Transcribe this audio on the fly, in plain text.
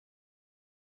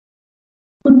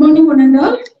morning, one and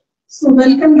all. So,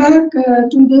 welcome back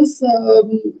to this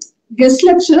guest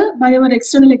lecture by our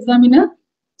external examiner.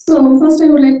 So, first I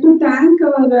would like to thank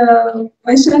our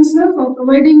Vice Chancellor for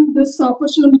providing this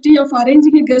opportunity of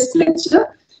arranging a guest lecture.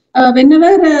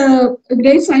 Whenever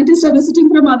great scientists are visiting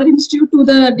from other institute to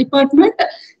the department,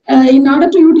 in order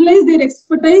to utilize their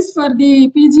expertise for the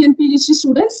PG and PhD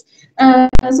students,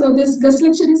 so this guest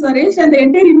lecture is arranged, and the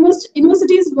entire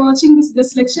university is watching this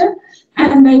guest lecture.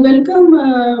 And I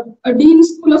welcome Dean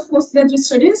School of Postgraduate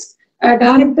Studies,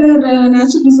 Director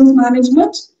Natural Resource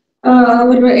Management,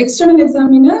 our external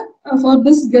examiner for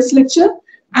this guest lecture,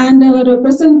 and our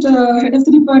present head of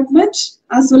the department,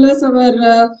 as well as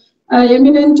our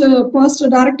eminent post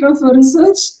director of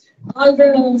research, all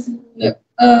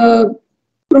the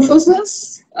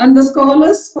professors and the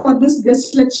scholars for this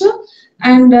guest lecture,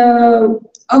 and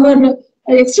our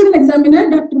external examiner,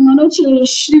 Dr. Manoj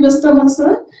Srivastava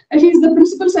sir. He is the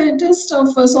principal scientist of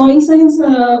soil science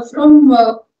from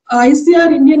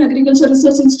ICR, Indian Agriculture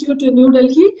Research Institute in New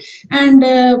Delhi, and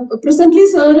presently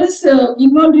sir is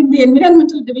involved in the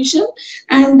environmental division,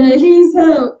 and he is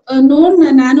a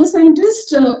known nano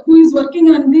scientist who is working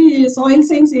on the soil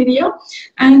science area,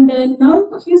 and now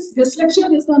his guest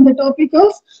lecture is on the topic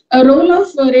of role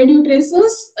of radio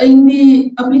tracers in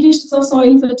the applications of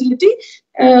soil fertility.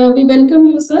 We welcome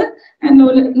you, sir, and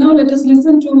now let us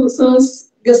listen to sir's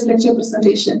guest lecture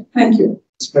presentation. Thank you.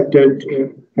 Respected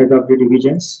head of the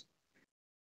divisions,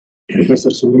 Professor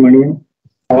Subramanian,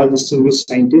 all distinguished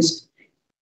scientists,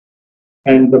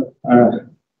 and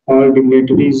all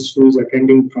dignitaries who is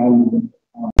attending from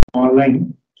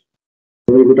online.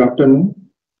 Very good afternoon.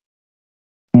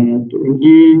 And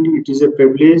indeed, it is a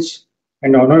privilege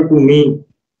and honor to me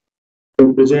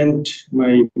to present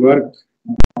my work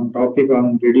on topic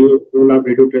on role of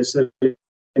radio tracer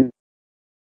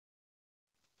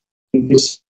in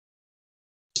this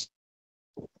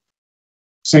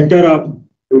center of,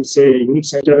 I would say, unique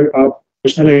center of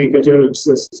national agricultural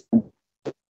research system.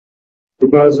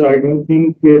 Because I don't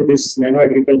think this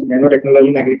nanotechnology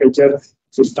in agriculture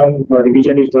system or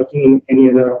division is working in any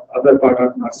other part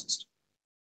of our system.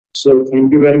 So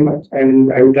thank you very much,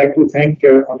 and I would like to thank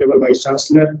Honorable Vice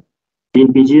Chancellor,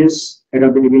 Dean PGS, Head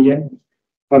of the Division,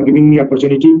 for giving me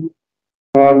opportunity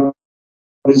for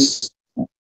this.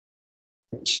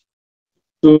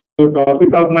 So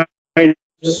topic of my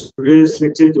today's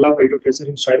lecture is love radio tracer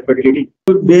in soil fertility.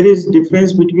 So there is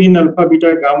difference between alpha,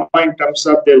 beta, gamma in terms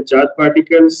of their charge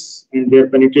particles and their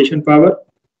penetration power.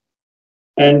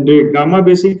 And gamma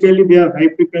basically they are high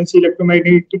frequency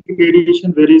electromagnetic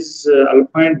radiation, whereas alpha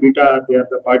and beta they are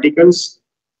the particles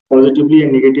positively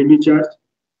and negatively charged.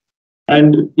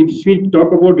 And if we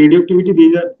talk about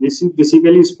radioactivity, this is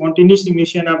basically spontaneous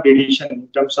emission of radiation in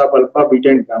terms of alpha, beta,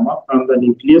 and gamma from the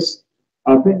nucleus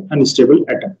of an unstable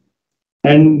atom.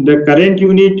 And the current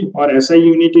unit or SI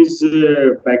unit is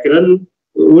becquerel.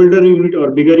 Older unit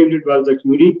or bigger unit was the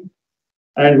curie,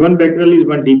 and 1 becquerel is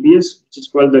 1 dps, which is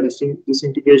called the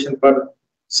disintegration per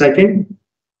second.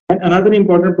 And another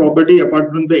important property apart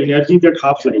from the energy, that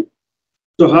half-life.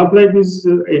 So half-life is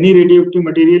any radioactive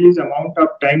material is amount of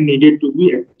time needed to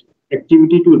be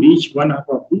activity to reach 1/2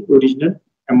 of the original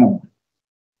amount.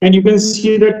 And you can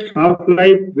see that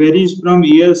half-life varies from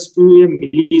years to a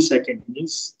millisecond.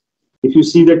 Means if you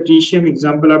see the tritium,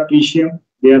 example of tritium,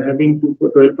 they are having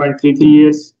 12.33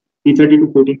 years, P30 to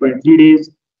 14.3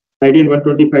 days, Radium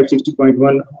 125,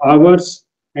 60.1 hours,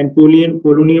 and polonium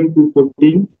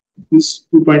 214 is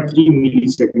 2.3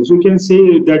 milliseconds. So you can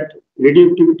say that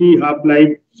radioactivity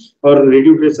half-life or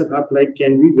radio tracer half-life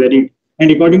can be varied, and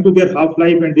according to their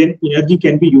half-life, and then energy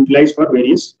can be utilized for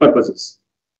various purposes.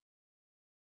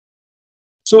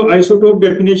 So isotope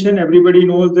definition, everybody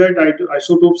knows that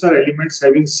isotopes are elements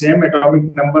having same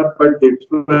atomic number but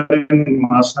different in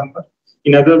mass number.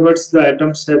 In other words, the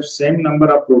atoms have same number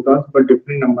of protons but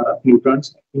different number of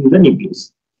neutrons in the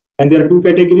nucleus. And there are two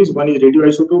categories. One is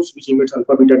radioisotopes, which emits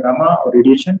alpha, beta, gamma or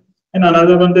radiation, and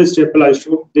another one the staple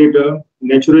isotope. They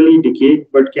naturally decay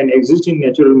but can exist in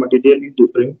natural material in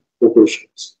different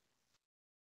proportions.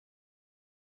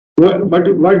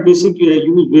 But what basically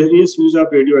various use of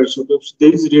radioisotopes?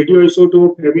 There is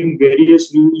radioisotope having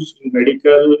various use in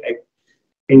medical,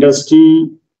 industry,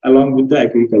 along with the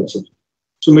agriculture.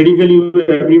 So medically,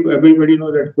 everybody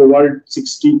knows that cobalt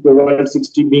 60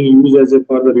 being used as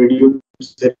for the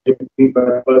radiotherapy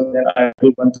purpose, then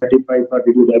iodine 135 for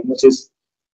radio diagnosis.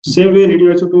 Same way,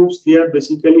 radioisotopes, they are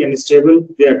basically unstable.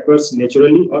 They occur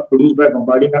naturally or produced by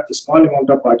bombarding a small amount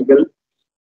of particle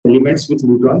elements with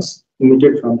neutrons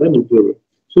emitted from the nuclear.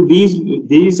 So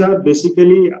these are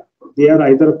basically, they are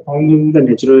either found in the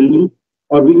naturally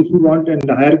or if you want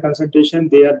a higher concentration,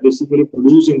 they are basically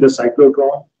produced in the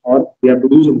cyclotron or they are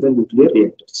produced in the nuclear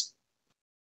reactors.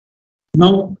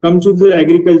 Now come to the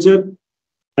agriculture.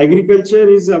 Agriculture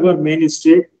is our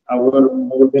mainstay. Our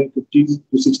more than 50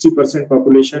 to 60%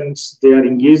 populations, they are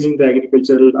engaged in the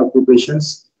agricultural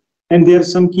occupations, and there are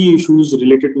some key issues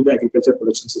related to the agriculture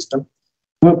production system.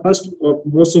 First,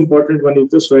 most important one is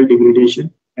the soil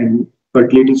degradation and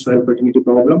soil fertility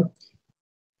problem.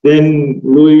 Then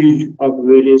low yield of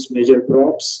various major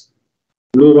crops,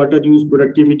 low water use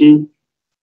productivity,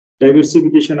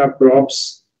 diversification of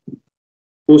crops,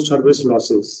 post-harvest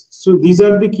losses. So these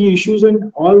are the key issues,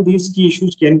 and all these key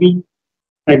issues can be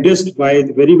addressed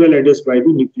very well addressed by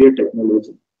the nuclear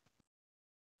technology.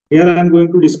 Here I am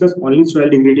going to discuss only soil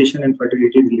degradation and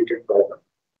fertility related problem.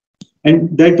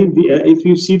 And that is if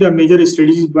you see the major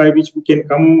strategies by which we can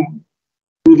come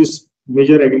to this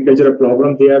major agricultural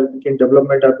problem, they are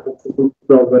development of food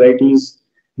crop varieties,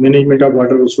 management of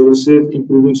water resources,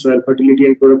 improving soil fertility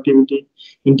and productivity,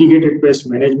 integrated pest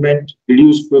management,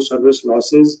 reduce post-harvest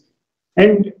losses,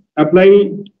 and apply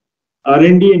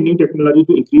R&D and new technology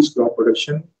to increase crop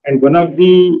production. And one of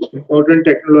the important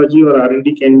technology or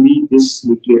R&D can be this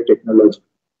nuclear technology.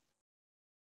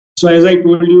 So as I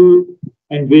told you,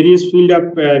 and various field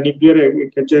of nuclear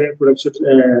agriculture and production,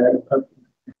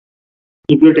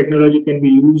 nuclear technology can be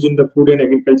used in the food and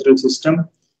agricultural system.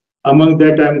 Among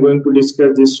that, I am going to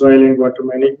discuss this soil and water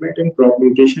management and crop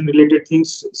mutation related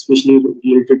things, especially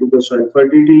related to the soil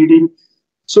fertility.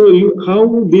 So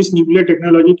how this nuclear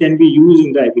technology can be used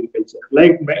in the agriculture?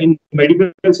 Like in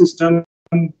medical system,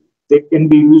 they can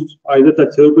be used either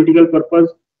the theoretical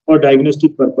purpose or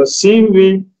diagnostic purpose. Same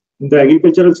way in the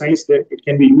agricultural science, that it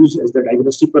can be used as the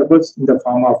diagnostic purpose in the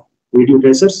form of radio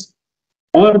tracers,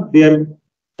 or their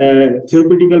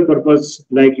theoretical purpose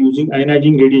like using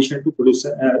ionizing radiation to produce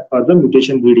for the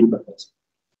mutation breeding purpose.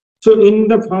 So in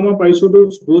the form of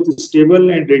isotopes, both stable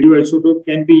and radioisotope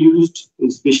can be used,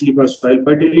 especially for soil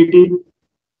fertility.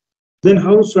 Then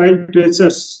how soil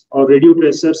tracers or radio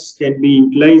tracers can be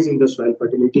utilized in the soil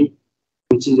fertility,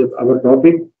 which is our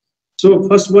topic. So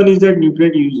first one is that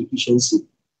nutrient use efficiency.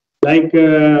 Like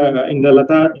in the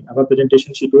Lata, in our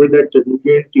presentation, she told that the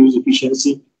nutrient use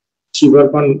efficiency, she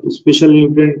worked on special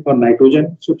nutrient for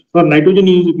nitrogen. So for nitrogen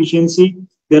use efficiency,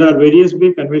 there are various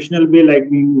ways, conventional way, like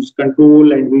we use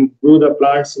control and we grow the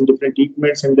plants in different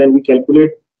equipments and then we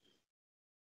calculate.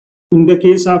 In the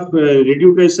case of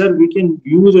radio tracer, we can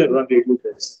use a radio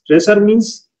tracer. Tracer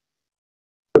means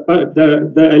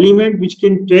the element which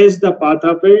can trace the path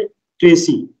of a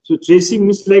tracee. So tracing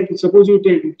means like, suppose you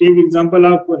take example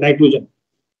of nitrogen.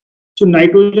 So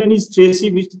nitrogen is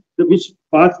tracee which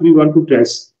path we want to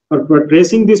trace. For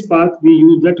tracing this path, we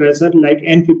use the tracer like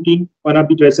N15, one of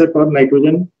the tracer for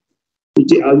nitrogen.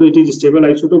 Although it is stable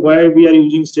isotope, why we are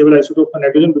using stable isotope for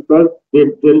nitrogen? Because there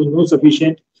is no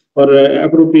sufficient or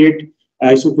appropriate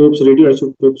isotopes,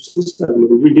 radioisotopes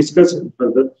available. We'll discuss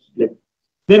further later.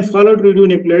 Then fallout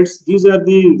radionuclides. These are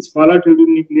the fallout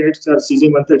radionuclides are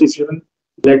cesium-137,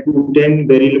 lead-210,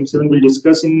 beryllium-7. We'll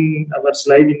discuss in our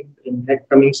slide in next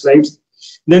coming slides.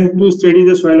 Then to study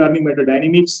the soil warming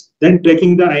metadynamics, then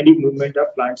tracking the ionic movement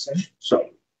of plants and soil.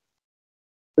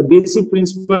 The basic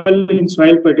principle in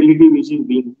soil fertility, which is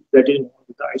being that is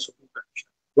the isotope dilution.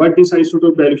 What this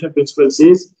isotope dilution principle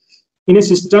says, in a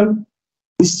system,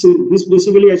 this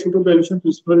basically isotope dilution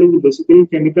principle is basically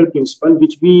chemical principle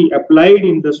which we applied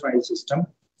in the soil system.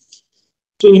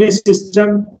 So in a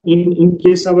system, in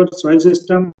case our soil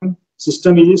system is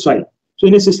a soil. So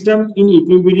in a system in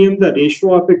equilibrium, the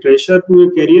ratio of a tracer to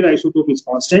a carrier isotope is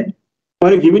constant. For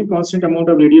a given constant amount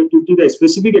of radioactivity, the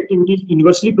specific activity is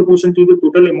inversely proportional to the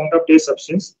total amount of trace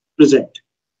substance present.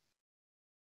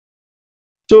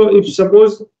 So if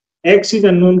suppose X is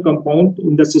unknown compound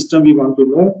in the system, we want to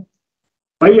know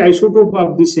Y isotope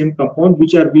of the same compound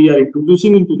which we are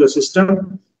introducing into the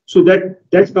system. So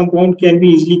that compound can be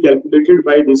easily calculated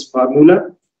by this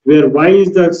formula, where Y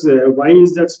is that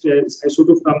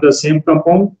isotope from the same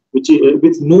compound which is,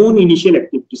 with known initial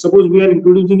activity. Suppose we are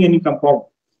introducing any compound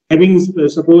having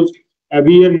suppose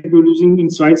we are introducing in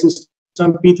soil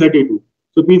system P32.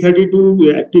 So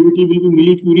P32 activity will be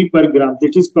millicurie per gram.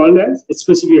 That is called as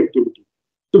specific activity.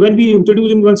 So when we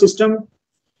introduce in one system,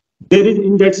 there is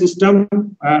in that system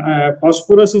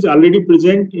phosphorus is already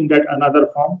present in that another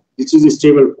form, which is a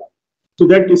stable form. So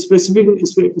that specific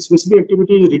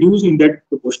activity is reduced in that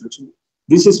proportion. So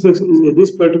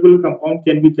this particular compound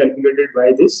can be calculated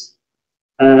by this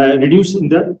reduce in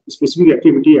the specific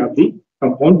activity of the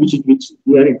compound which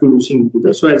we are introducing into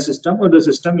the soil system or the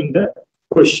system in the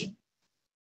question.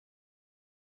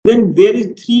 Then there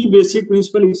is three basic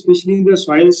principles, especially in the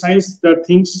soil science, the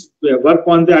things work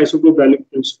on the isotope value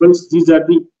principles. These are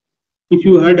the, if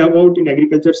you heard about in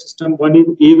agriculture system, one is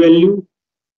A value,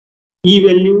 E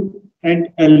value, and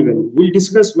L value. We'll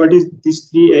discuss what is these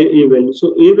three A value.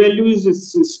 So A value is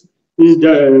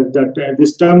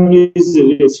this term is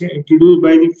introduced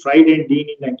by the Fried and Dean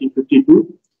in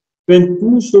 1952. When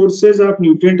two sources of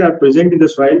nutrient are present in the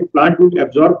soil, plant will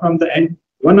absorb from the end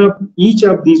one of each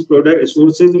of these product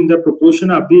sources in the proportion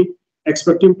of the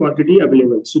expected quantity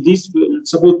available. So these,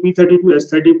 suppose P32,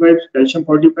 S35, calcium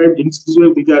 45, these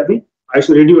are the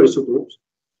radioisotopes,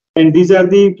 and these are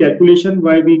the calculation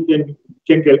why we can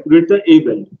calculate the A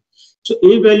value. So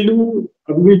A value,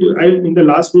 in the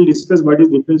last we'll discuss what is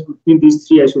the difference between these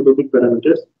three isotopic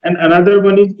parameters, and another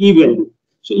one is E value.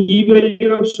 So E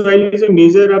value of soil is a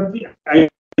measure of the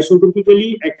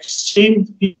isotopically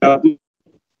exchanged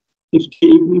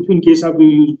if in case of you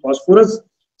use phosphorus,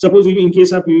 suppose in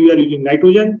case of you are using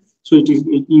nitrogen, so it is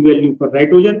E value for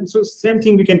nitrogen. So same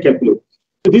thing we can calculate.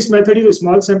 So this method is a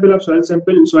small sample of soil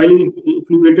sample. Soil is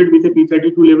equilibrated with a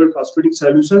P32 level phosphatic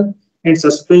solution and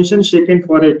suspension shaken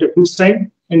for a fixed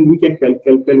time, and we can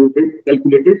calculate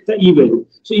the E value.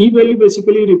 So E value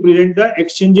basically represents the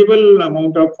exchangeable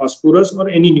amount of phosphorus or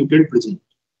any nutrient present.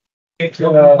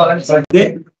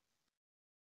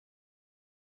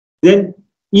 Then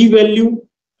E value,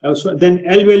 then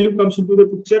L value comes into the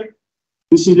picture.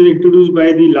 This is introduced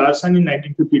by the Larson in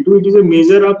 1952. It is a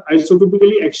measure of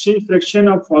isotopically exchanged fraction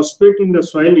of phosphate in the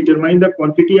soil, determine the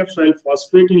quantity of soil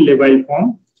phosphate in labile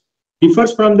form.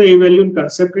 Differs from the A value in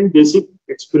concept and basic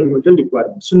experimental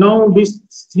requirements. So now these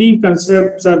three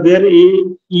concepts are there, A,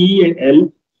 E, and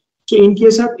L. So in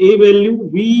case of A value,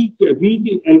 we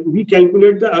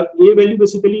calculate the A value.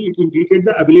 Basically, it indicates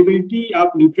the availability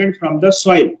of nutrient from the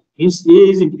soil. Means A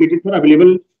is indicated for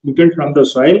available nutrient from the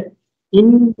soil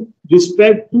in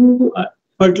respect to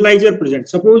fertilizer present.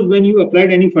 Suppose when you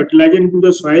applied any fertilizer into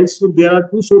the soil, so there are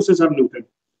two sources of nutrient.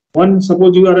 One,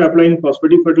 suppose you are applying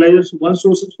phosphatic fertilizer, so one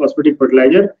source is phosphatic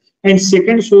fertilizer, and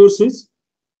second source is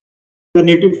the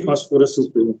native phosphorus is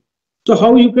present. So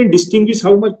how you can distinguish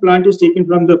how much plant is taken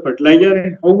from the fertilizer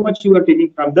and how much you are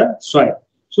taking from the soil?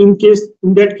 So in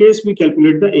that case, we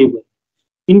calculate the A value.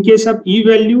 In case of E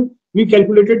value, we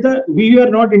calculated we are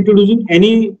not introducing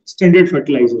any standard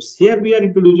fertilizers. Here we are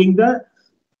introducing the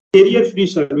carrier-free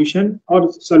solution or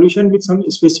solution with some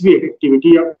specific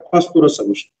activity of phosphorus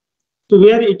solution. So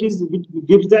where it gives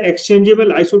the exchangeable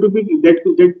isotopic, that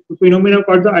phenomena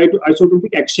called the isotopic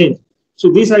exchange. So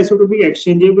this isotopic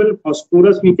exchangeable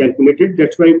phosphorus we calculated,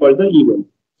 that's why we call the E value.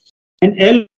 And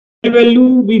L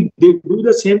value, we do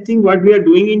the same thing what we are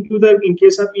doing in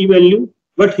case of E value,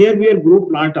 but here we are grow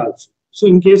plant also. So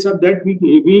in case of that,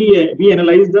 we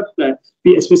analyze the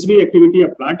specific activity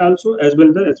of plant also, as well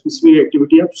as the specific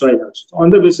activity of soil also. So on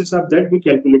the basis of that, we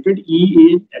calculated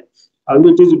E, A, L.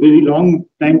 Although it is a very long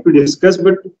time to discuss,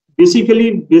 but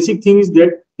basically basic thing is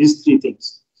that these three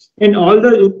things. And all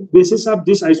the basis of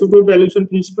this isotope valuation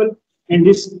principle and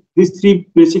these three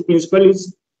basic principle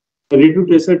is relative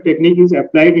tracer technique is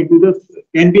applied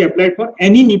can be applied for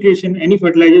any nutrition, any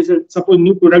fertilizer. Suppose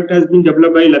new product has been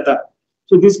developed by Lata.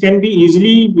 So this can be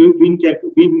easily been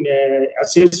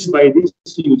assessed by this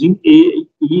using A,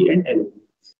 E, and L.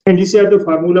 And this is the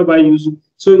formula by using.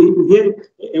 So here,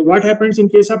 what happens in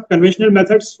case of conventional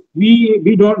methods? We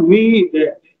have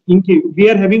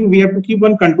to keep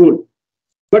one control.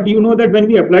 But you know that when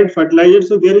we applied fertilizer,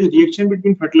 so there is reaction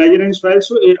between fertilizer and soil.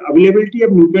 So availability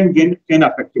of nutrient can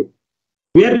affect it.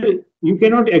 Where you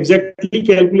cannot exactly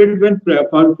calculate when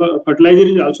fertilizer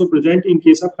is also present in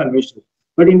case of conventional.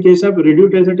 But in case of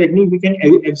reduced tracer technique, we can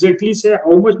exactly say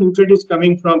how much nutrient is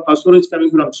coming from phosphorus, coming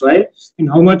from soil, and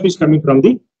how much is coming from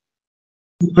the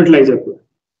fertilizer plant.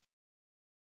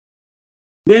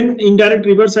 Then indirect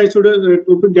reverse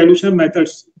isotopic dilution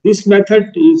methods. This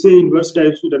method is an inverse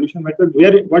dilution method.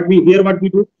 What we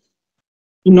do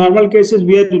in normal cases,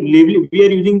 we are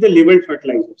using the labeled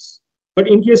fertilizers. But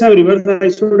in case of reverse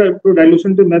isotopic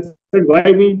dilution method,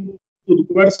 why we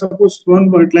require suppose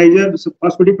one fertilizer,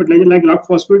 phosphatic fertilizer like rock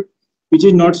phosphate, which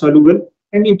is not soluble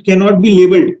and it cannot be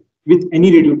labeled with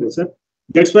any radio tracer.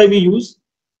 That's why we use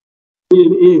a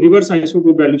reverse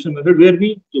isotopic dilution method, where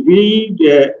we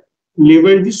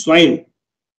label the soil.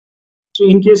 So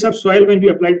in case of soil, when we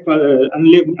applied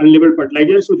unlabeled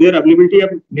fertilizer, so their availability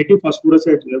of native phosphorus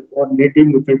or native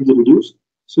nutrient is reduced.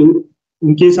 So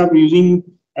in case of using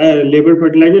labeled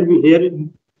fertilizer, we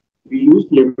use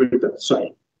labeled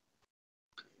soil.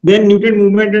 Then nutrient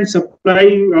movement and supply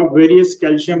of various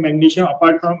calcium, magnesium.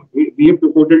 Apart from, we have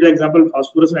quoted the example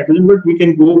phosphorus, nitrogen, but we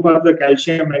can go for the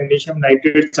calcium, magnesium,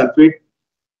 nitrate, sulfate.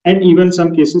 and even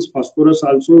some cases phosphorus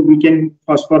also. We can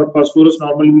phosphorus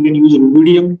normally we can use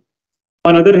rubidium.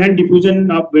 On other hand,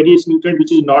 diffusion of various nutrients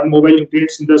which is non-mobile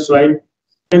nutrients in the soil.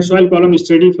 And soil column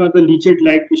study for the leachate,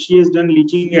 like she has done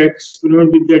leaching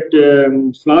experiment with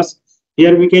that flask.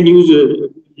 Here we can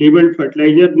use labeled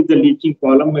fertilizer with the leaching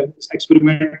column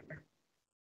experiment.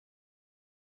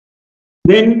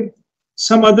 Then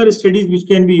some other studies which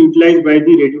can be utilized by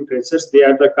the radio tracers, they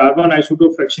are the carbon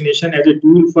isotope fractionation as a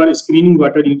tool for screening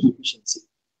water use efficiency.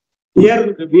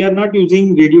 Here we are not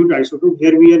using radio isotope,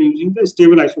 here we are using the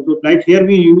stable isotope. Like here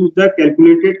we use the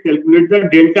calculate the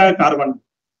delta carbon.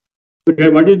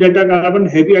 What is delta carbon?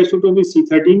 Heavy isotope is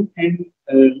C13 and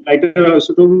lighter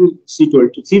isotope is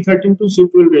C12. C13 to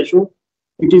C12 ratio,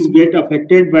 it is get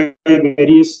affected by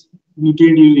various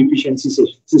nutrient use efficiency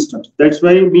systems. That's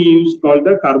why we use called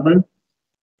the carbon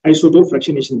isotope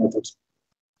fractionation methods.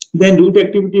 Then root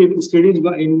activity studies,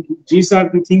 these are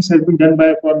the things has been done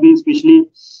by for the especially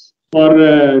for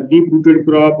deep rooted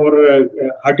crop or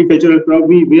horticultural crop.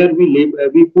 We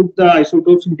put the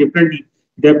isotopes in different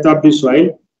depth of the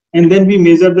soil, and then we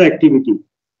measure the activity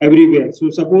everywhere. So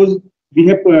suppose we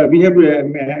have put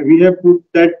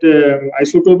that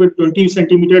isotope at 20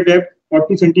 centimeter depth,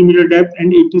 40 centimeter depth,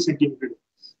 and 80 centimeter depth.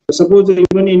 Suppose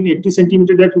even in 80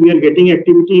 centimeter depth we are getting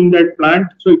activity in that plant,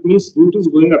 so it means root is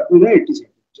going up to the 80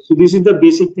 centimeter. So this is the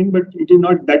basic thing, but it is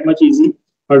not that much easy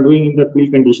for doing in the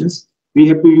field conditions. We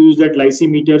have to use that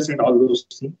lysimeters and all those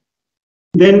things.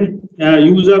 Then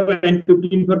use of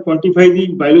N15 for quantify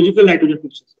the biological nitrogen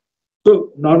fixation.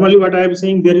 So normally what I am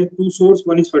saying, there is two sources,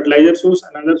 one is fertilizer source,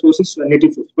 another source is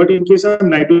native source. But in case of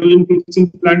nitrogen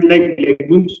fixing plant like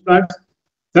legumes plants,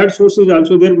 third source is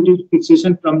also there, which is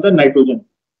fixation from the nitrogen.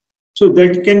 So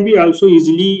that can be also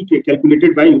easily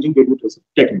calculated by using radio tracer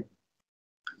technique.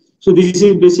 So this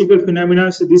is basic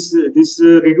phenomena. So this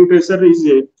radio tracer is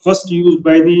first used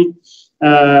by the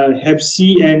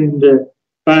Hepsi and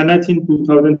Panath in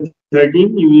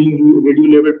 2013 using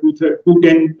radio level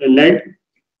 210 lead.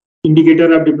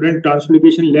 Indicator of different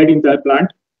translocation lead in the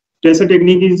plant. Tracer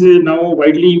technique is now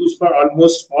widely used for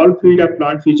almost all field of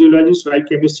plant physiology, soil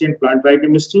chemistry, and plant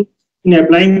biochemistry. In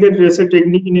applying the tracer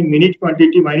technique in a minute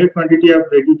quantity of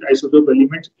radioisotope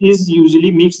elements is usually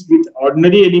mixed with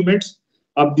ordinary elements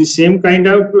of the same kind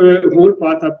of whole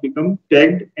path have become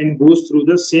tagged and goes through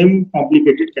the same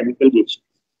complicated chemical reaction.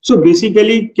 So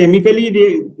basically, chemically,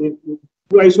 the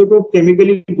two isotope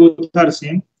chemically both are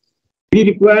same. We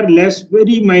require less,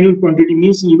 very minute quantity,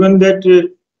 means even that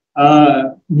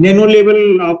nano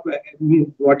level of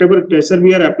whatever tracer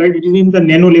we are applied, it is in the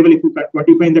nano level if you can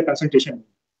quantify in the concentration.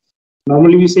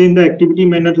 Normally we say in the activity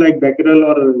manner like Becquerel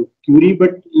or Curie,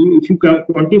 but if you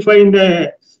quantify in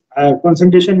the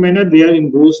concentration manner, they are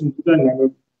goes into the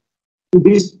nano. To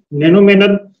this nano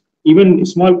manner, even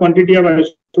small quantity of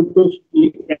isotopes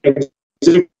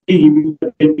exactly give you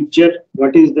the picture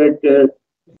what is that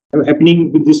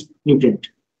happening with this nutrient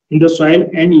in the soil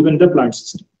and even the plant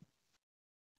system.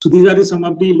 So these are some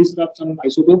of the list of some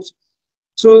isotopes.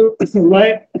 So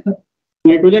why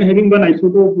nitrogen having one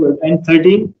isotope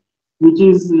N13, which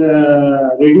is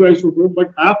radioisotope,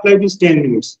 but half-life is 10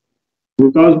 minutes.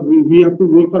 Because we have to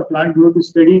go for plant growth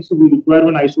study, so we require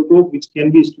one isotope which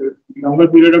can be longer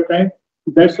period of time.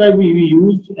 So that's why we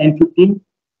use N15,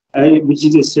 which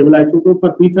is a stable isotope.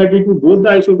 For P32, both the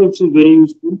isotopes is very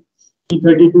useful.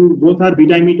 P32, both are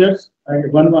beta emitters,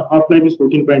 and one half-life is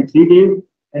 14.3 days,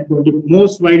 and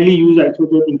most widely used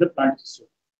isotope in the plant system.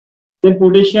 Then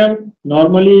potassium,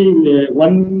 normally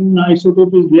one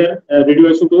isotope is there,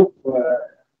 radioisotope,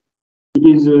 it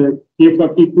is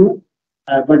K42,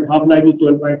 but half-life is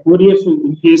 12.4 years. So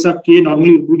in case of K,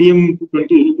 normally rubidium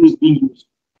 20 is being used.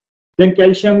 Then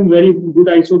calcium, very good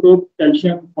isotope,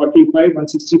 calcium 45,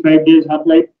 165 days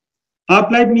half-life.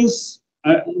 Half-life means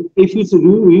if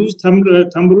you use thumb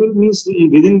rule, means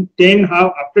within 10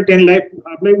 after 10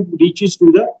 half-life reaches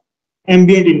to the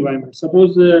ambient environment.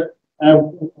 Suppose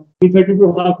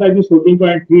P32 half-life is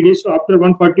 14.3 days. So after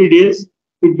 140 days,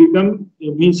 it becomes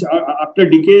means after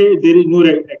decay there is no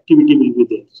activity will be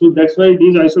there. So that's why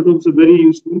these isotopes are very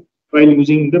useful while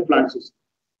using in the plant system.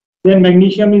 Then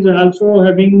magnesium is also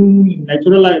having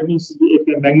natural, means if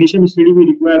a magnesium study we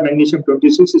require magnesium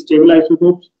 26 stable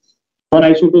isotopes. One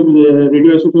isotope,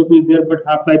 radioisotope is there, but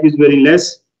half-life is very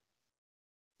less.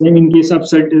 Then in case of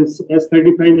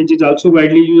S35, which is also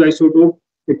widely used isotope,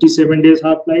 87 days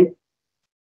half-life.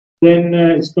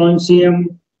 Then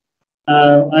strontium,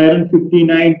 iron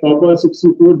 59, copper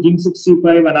 64, zinc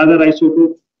 65, another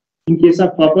isotope. In case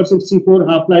of copper 64,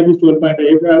 half-life is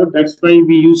 12.8 hours. That's why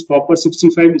we use copper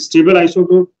 65 stable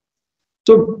isotope.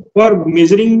 So for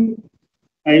measuring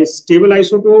a stable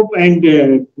isotope and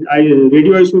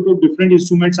radioisotope, different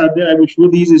instruments are there. I will show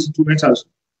these instruments also.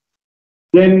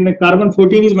 Then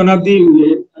carbon-14 is one of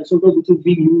the isotope which is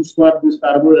being used for this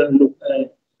carbon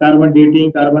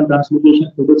dating, carbon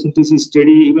translocation, photosynthesis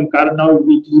study. Even now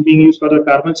it is being used for the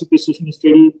carbon sequestration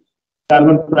study,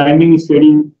 carbon priming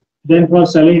study. Then for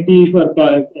salinity, for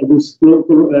this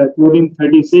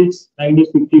chlorine-36,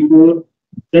 manganese-54,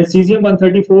 then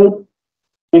cesium-134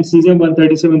 and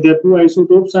cesium-137. There are two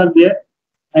isotopes are there,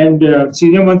 and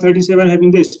cesium-137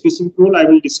 having the specific role I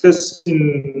will discuss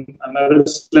in another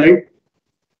slide.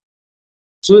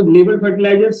 So label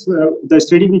fertilizers, the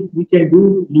study we can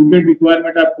do, limited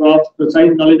requirement of crops,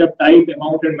 precise knowledge of type,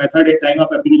 amount and method and time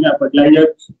of application of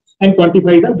fertilizer, and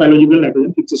quantify the biological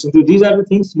nitrogen fixation. So these are the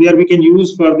things where we can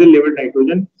use for the labeled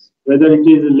nitrogen, whether it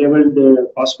is labeled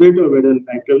phosphate or whether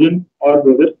nitrogen or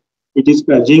whether it is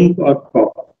zinc or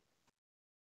copper.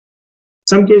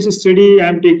 Some case study I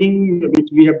am taking which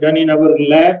we have done in our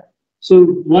lab. So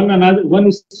one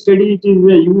study it is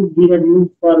we have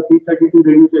used for P32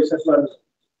 radiation for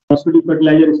phosphatic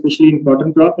fertilizer, especially in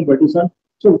cotton crop and verticil.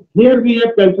 So here we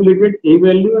have calculated A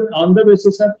value, and on the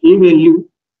basis of A value,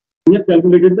 we have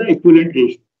calculated the equivalent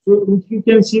ratio. So if you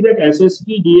can see that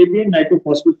SSP, DAP, and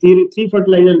nitrophosphate, three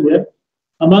fertilizers there.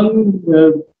 Among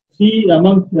three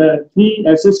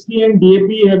SSP and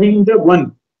DAP having the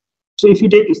 1. So if you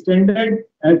take standard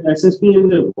SSP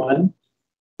as a 1,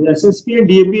 the SSP and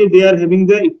DAP they are having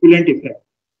the equivalent effect.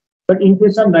 But in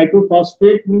case of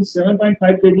nitrophosphate, means 7.5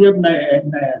 kg of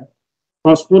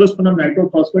phosphorus from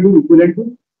nitrophosphate is equivalent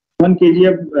to 1 kg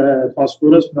of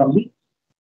phosphorus from the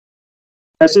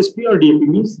SSP or DAP.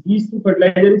 Means these two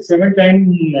fertilizers is 7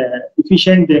 times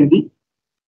efficient than the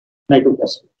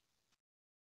nitrophosphate.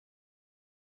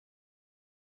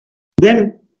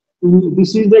 Then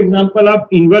this is the example of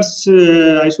inverse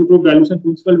isotope dilution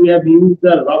principle. We have used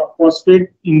the rock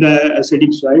phosphate in the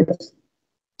acidic soils.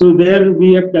 So there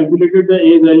we have calculated the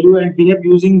A value, and we have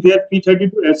using their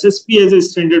P32 SSP as a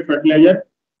standard fertilizer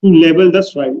to label the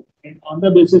soil. And on the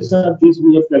basis of this,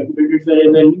 we have calculated the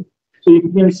A value. So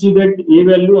you can see that A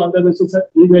value on the basis of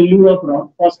A value of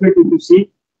rock phosphate, if you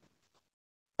see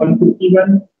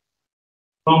 151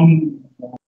 from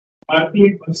RP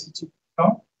and 160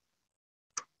 from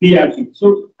PRP.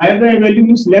 So higher the A value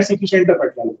means less efficient the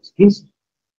fertilizers. Means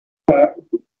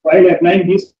while applying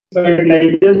these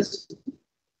fertilizers,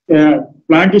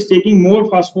 plant is taking more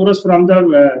phosphorus from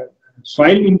the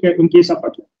soil in case of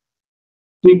fertilizer.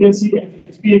 So you can see that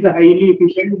SSP is highly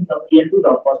efficient in compared to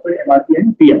rock phosphate, MRP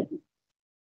and PRP.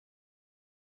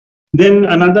 Then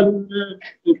another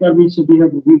paper which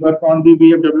we work on, we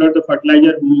have developed the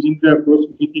fertilizer using the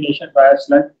post-utilization bias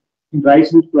in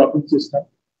rice wheat cropping system.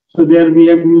 So there we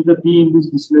have used the P in this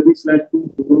distillery slash to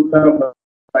grow the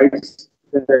rice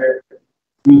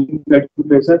using that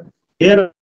pressure.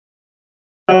 Here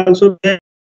also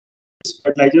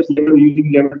fertilizers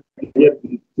using level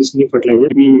this new fertilizer.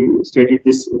 We studied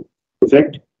this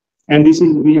effect, and this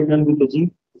is we have done with the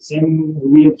zinc. Same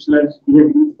we have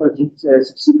used for zinc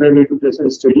 65 pressure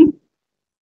study.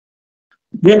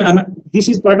 Then this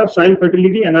is part of soil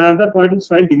fertility. Another part is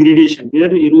soil degradation,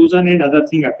 where erosion and other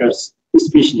thing occurs,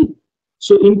 especially.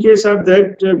 So in case of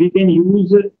that, we can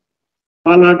use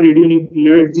fallout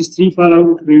radionuclide. These three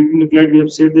fallout radionuclide we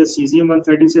have said the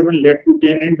cesium-137,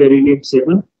 lead-210, and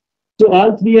beryllium-7. So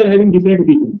all three are having different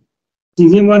features.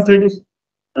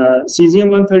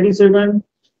 Cesium-137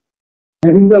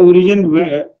 having the origin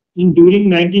during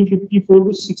 1954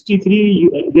 to 63,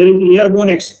 there is airborne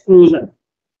explosion,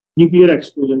 nuclear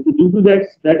explosion. So due to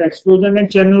that explosion and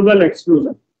Chernobyl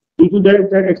explosion, due to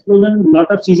that explosion, a lot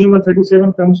of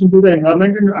cesium-137 comes into the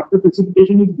environment, and after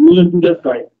precipitation, it goes into the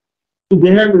soil. So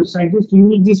they have scientists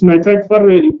use this method for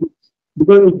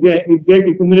because it get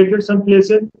accumulated some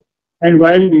places, and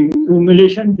while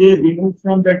accumulation they remove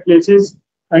from that places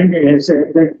and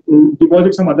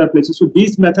deposit some other places. So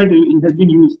this method has been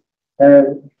used.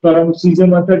 From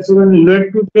cesium-137,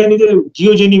 lead-210 is a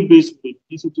geogenic based. It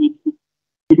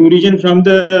originates from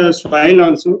the soil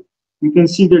also. You can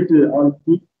see that on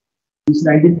this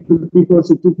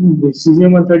 1954-63,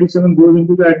 cesium-137 goes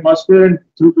into the atmosphere and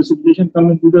through precipitation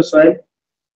comes into the soil.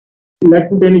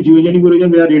 Lead-210 is geogenic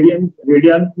origin, where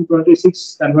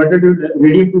radium-226 converted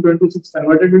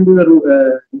into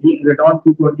the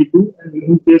radon-222, and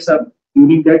in case of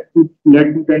during that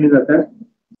lead-210 is occurred.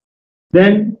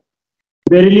 Then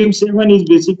beryllium-7 is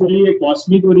basically a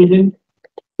cosmic origin,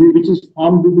 which is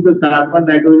formed due to the carbon,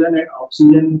 nitrogen, and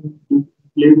oxygen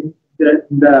in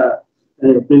the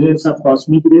presence of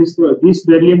cosmic rays. So this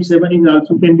beryllium-7 is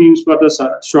also can be used for the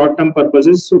short-term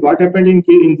purposes. So what happened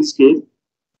in this case?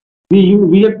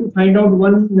 we have to find out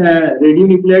one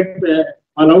radionuclide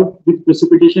allowed with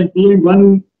precipitation P and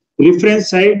one reference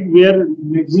site where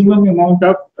maximum amount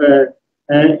of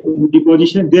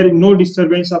deposition, there is no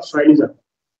disturbance of soil is occurring.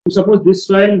 So suppose this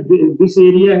soil, this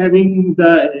area having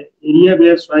the area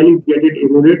where soil is getting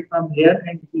eroded from here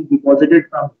and it is deposited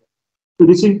from here. So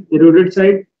this is eroded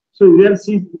site. So there,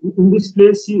 see in this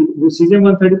place, see the cesium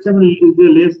 137 is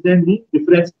less than the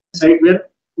reference site where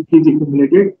it is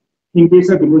accumulated. In case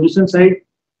of deposition site,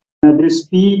 this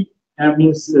P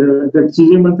means the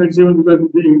cesium 137 because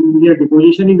the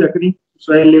deposition is occurring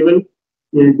soil level.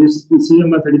 This cesium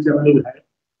 137 is high.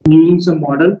 Using some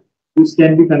model, this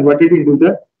can be converted into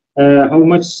the how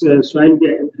much soil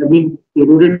have been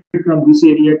eroded from this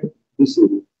area to this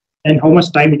area, and how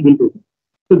much time it will take.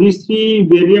 So these three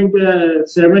variant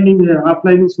 7 in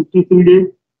half-life is 53 days.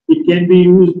 It can be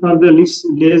used for the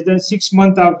less than 6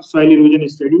 months of soil erosion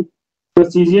study. So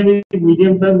cesium is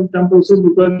medium-term process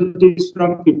because it is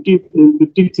from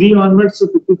 53 onwards. So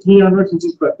 53 onwards, which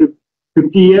is for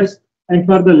 50 years. And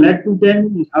for the lead to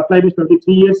 10, half-life is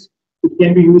 23 years. It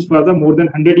can be used for the more than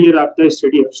 100 years after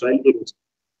study of soil erosion.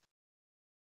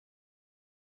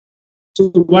 So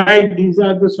why these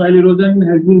are the soil erosion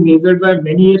has been measured by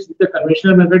many years with the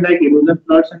conventional method like erosion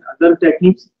plots and other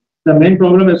techniques. The main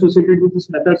problem associated with these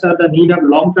methods are the need of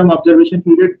long-term observation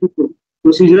period to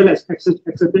procedural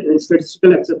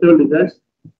statistical acceptable results,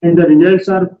 and the results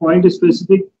are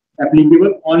point-specific,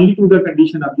 applicable only to the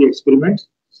condition of the experiments.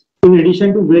 In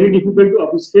addition to very difficult to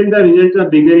obfuscate the results of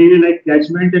bigger area like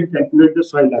catchment and calculate the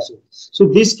soil losses. So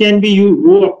this can be you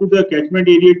go up to the catchment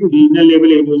area to regional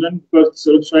level erosion because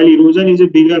soil erosion is a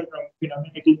bigger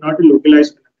phenomenon. It is not a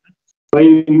localized phenomenon. By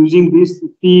using these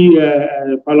 50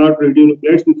 fallout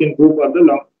radionuclides, we can go for the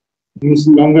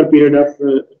longer period of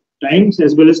times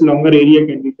as well as longer area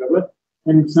can be covered.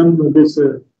 And some of this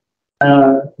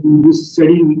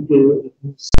study,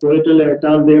 Stoetel et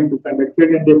al. They have conducted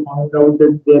and they found out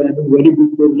that they are having very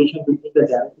good correlation between the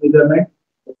damage measurement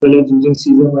as well as using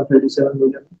cesium 137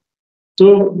 measurement.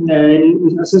 So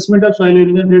assessment of soil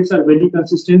erosion rates are very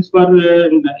consistent for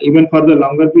even for the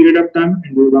longer period of time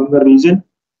and the longer region.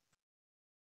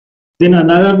 Then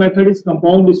another method is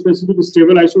compound specific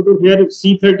stable isotope. Here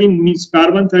C13 means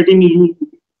carbon 13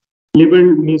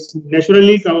 labeled means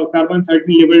naturally carbon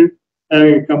 13 labeled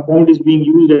compound is being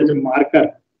used as a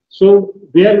marker. So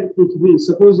where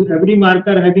suppose every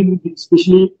marker having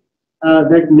especially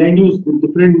that land use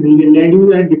different land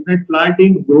use and different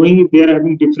planting growing, they are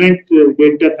having different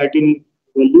delta 13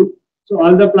 value. So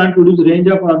all the plant produce range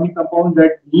of organic compound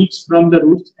that leaks from the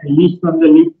roots and leaks from the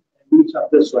leaves of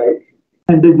the soil.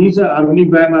 And these are organic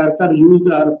biomarker used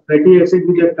are fatty acid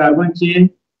with a carbon chain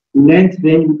length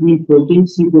range between 14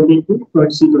 C14 to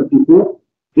C24.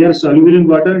 They are soluble in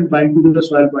water and bind to the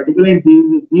soil particle, and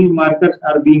these markers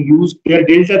are being used. Their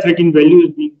delta 13 value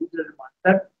is being used as a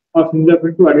marker of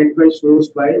fingerprint to identify source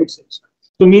by itself.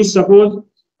 So means suppose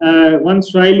one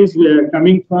soil is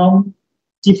coming from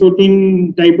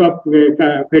C14 type of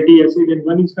fatty acid and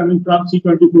one is coming from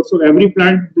C24. So every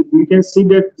plant we can see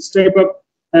that this type of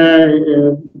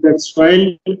that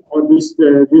soil or this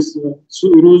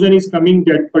erosion is coming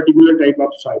that particular type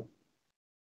of soil.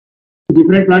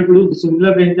 Different plant produce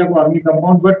similar range of organic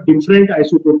compound but different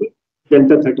isotopic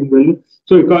delta 13 value.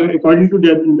 So according to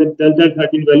the delta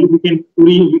 13 value,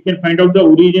 we can find out the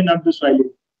origin of the soil,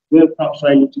 where from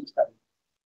soil it is coming.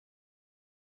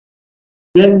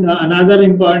 Then another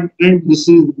important trend, this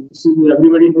is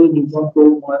everybody knows Newton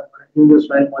probe monitoring the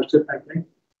soil moisture content.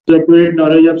 So accurate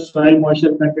knowledge of soil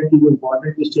moisture content is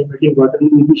important in estimating water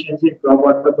efficiency and crop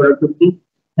water productivity.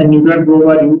 And Newton probe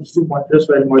are used to monitor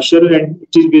soil moisture, and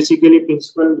it is basically a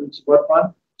principle which work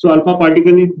on. So alpha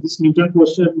particle in this Newton probe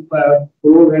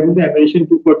having the aberration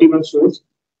 241 source,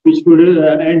 which could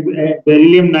and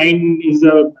beryllium 9 is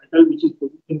the metal which is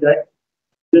producing that.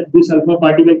 This alpha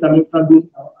particle coming from this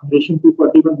aberration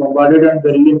 241 bombarded on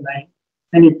beryllium 9,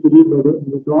 and it produces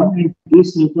neutron, and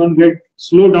this neutron get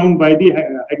slowed down by the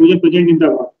hydrogen present in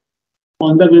the water.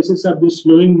 On the basis of this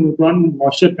slowing neutron,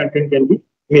 moisture content can be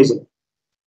measured.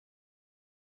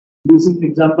 This is an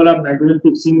example of nitrogen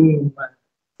fixing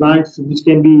plants which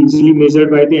can be easily measured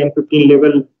by the N15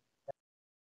 level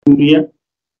urea.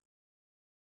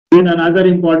 Then another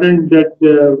important that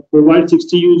cobalt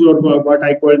 60 use, or what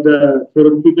I call the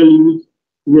theoretical use,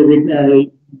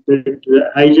 the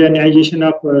hydrogenization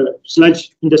of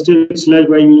sludge, industrial sludge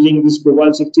by using this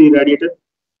cobalt 60 irradiator.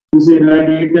 This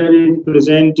irradiator is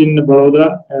present in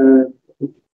Baroda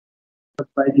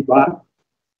by the bar,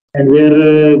 and where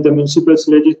the municipal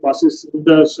sludge is processed through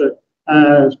the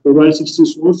cobalt 60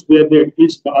 source, where there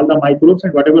is all the microbes,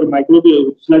 and whatever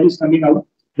microbe sludge is coming out,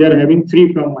 they are having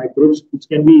free from microbes, which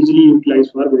can be easily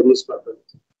utilized for various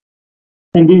purposes.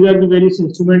 And these are the various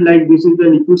instruments, like this is the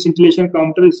liquid scintillation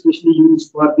counter, especially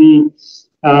used for the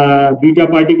beta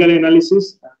particle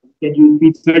analysis. Can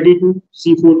use P32,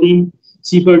 C14.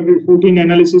 C14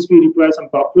 analysis, we require some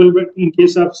top 12, but in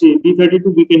case of say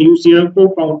P32, we can use serum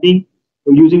counting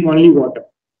using only water.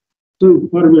 So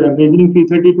for measuring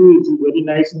P32, it's a very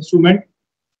nice instrument.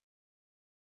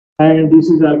 And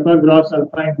this is alpha, gross,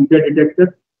 alpha, and beta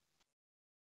detector.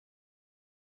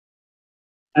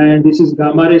 And this is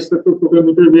gamma ray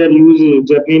spectrophotometer, where use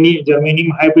germanium,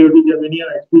 high purity germanium,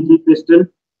 HPG crystal.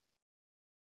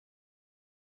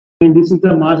 And this is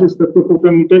the mass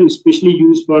spectrophotometer, especially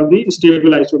used for the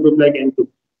stable isotope like N2.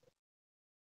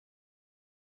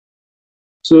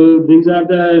 So these are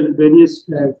the various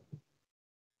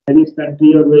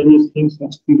country or various things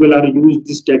which people are using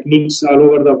these techniques all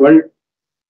over the world.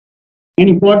 An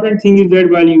important thing is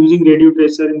that while using radio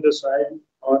tracer in the soil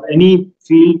or any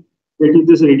field, that is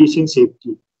this radiation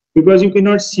safety, because you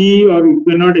cannot see or you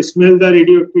cannot smell the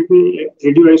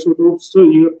radioisotopes, so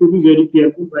you have to be very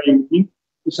careful by using.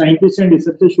 Scientists and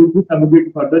researchers should be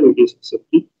committed for the radiation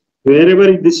safety.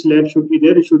 Wherever this lab should be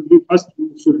there, it should be first,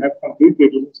 you should have complete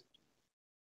radiation safety.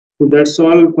 So that's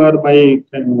all for my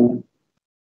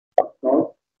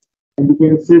talk. And you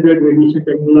can say that radiation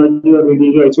technology or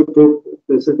radioisotope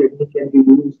tracer technique can be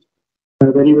used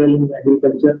very well in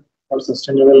agriculture or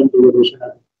sustainable integration.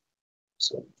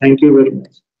 So thank you very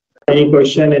much. Any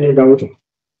question, any doubt?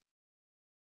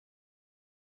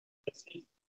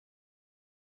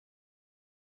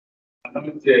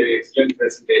 It's an excellent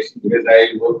presentation because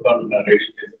I worked on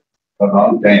radiation for a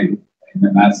long time in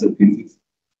the maths of physics.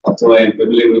 Also, I am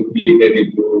familiar with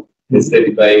P32,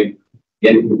 S35,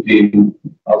 N15,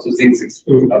 also Z6,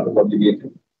 not the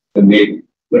publication made.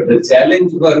 But the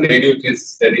challenge for radio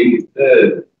test study is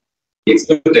the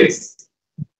expertise.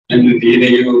 And with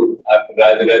DNAU, after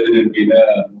Rajarajan and Veena,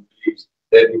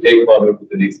 that we take forward to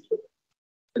the next level.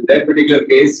 In that particular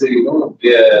case,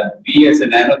 we as a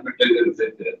nano fertilizer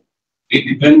researcher,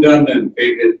 we depend on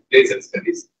tracer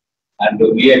studies. And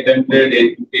we attempted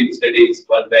N15 studies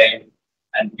one time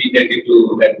and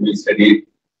P32 that we studied.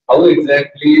 How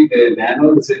exactly the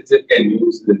nano researcher can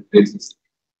use the tracers?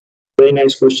 Very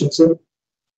nice question, sir.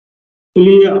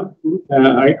 Actually,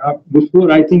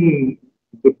 I think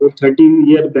before 30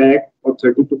 years back or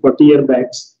 30 to 40 years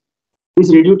back,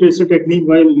 this radio tracer technique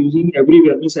while using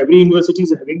everywhere, means every university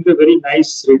is having a very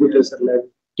nice radio tracer lab.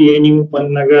 TNU,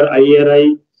 Panagar,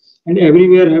 IRI, and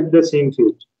everywhere have the same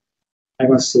fate, I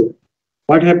must say.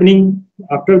 What happening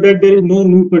after that, there is no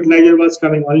new fertilizer was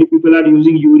coming, only people are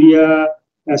using urea,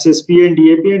 SSP and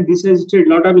DAP, and this has a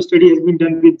lot of study has been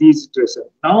done with these tracers.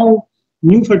 Now,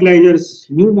 new fertilizers,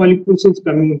 new molecules is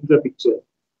coming into the picture,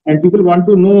 and people want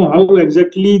to know how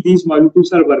exactly these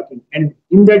molecules are working. And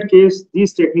in that case,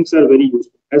 these techniques are very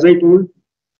useful. As I told,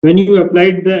 when you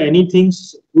applied anything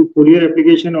to foliar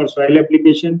application or soil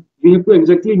application, we have to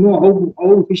exactly know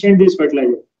how efficient this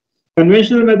fertilizer.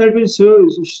 Conventional method will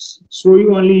show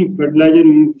you only fertilizer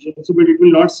efficiency, but it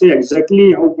will not say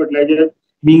exactly how fertilizer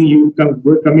being used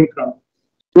coming from.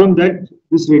 From that,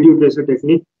 this radio tracer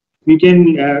technique, we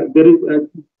can there is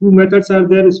two methods are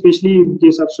there, especially in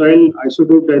case of soil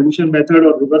isotope dilution method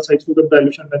or reverse isotope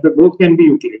dilution method. Both can be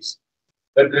utilized.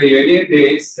 But the earlier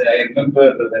days, I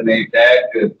remember when I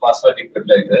had phosphatic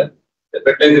fertilizer, the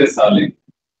fertilizer is solid,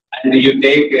 and you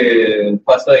take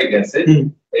phosphoric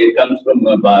acid, it comes from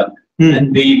a bark,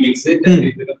 and we mix it and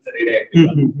it becomes a radioactive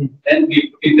one. Then we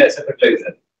put it as a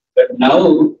fertilizer. But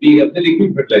now we have the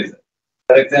liquid fertilizer.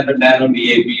 For example, nano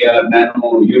DAP or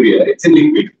nano urea, it's a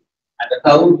liquid. And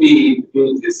how we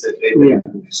use this?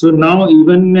 So now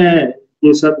even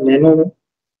case of nano,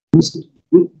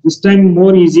 this time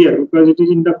more easier because it is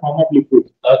in the form of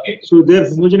liquid. Okay. So their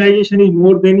homogenization is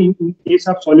more than in case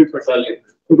of solid fertilizer.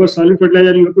 Because solid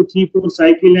fertilizer you have to 3-4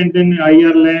 cycle and then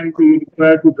IR lamp you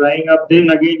require to drying up. Then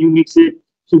again you mix it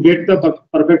to get the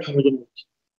perfect homogenization.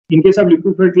 In case of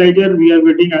liquid fertilizer, we are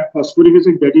getting phosphoric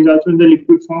acid that is also in the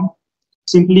liquid form.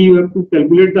 Simply you have to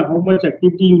calculate how much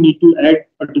activity you need to add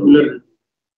particular.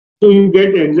 So you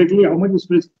get exactly how much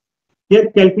space. Here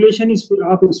calculation is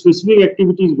of specific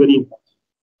activity is very important.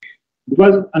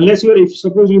 Because unless you are, if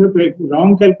suppose you have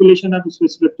wrong calculation of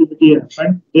specific activity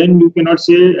happened, then you cannot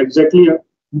say exactly.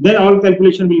 Then all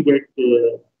calculation will get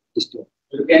disturbed.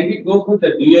 So can we go for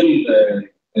the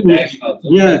dual reaction also?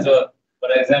 Yeah. So, for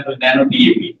example, nano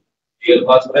DAP, dual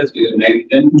phosphorus, dual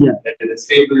nitrogen, that is a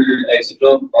stable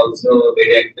isotope, also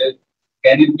radioactive.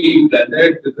 Can it be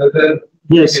blended together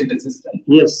in the system?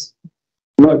 Yes.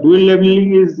 Dual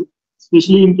labeling is,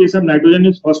 especially in case of nitrogen,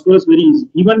 is phosphorus very easy.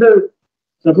 Even the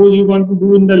Suppose you want to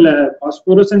do in the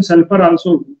phosphorus and sulfur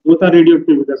also, both are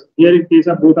radioactive, because here in case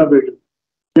of both are radioactive.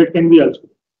 That can be also.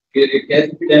 It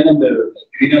can be done in the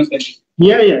greenhouse condition.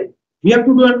 Yeah. We have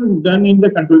to do done in the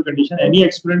control condition. Any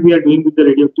experiment we are doing with the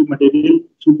radioactive material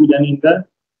should be done in the.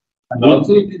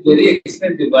 Also, it is very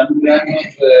expensive. 1 gram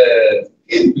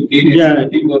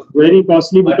of very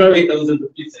costly because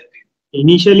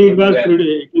initially it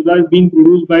was being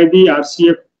produced by the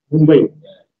RCF Mumbai,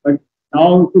 but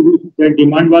now the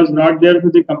demand was not there, so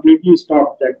they completely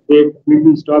stopped that. They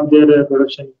completely stopped their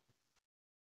production.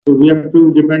 So we have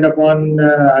to depend upon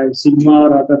Sigma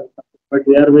or other, but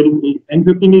they are very.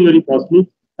 N15 is very costly.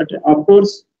 But of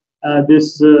course,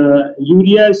 this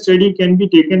urea study can be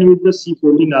taken with the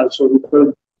C14 also,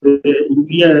 because the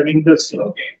urea having the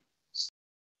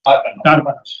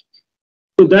carbon.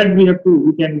 So that we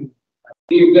can.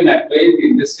 You can advise the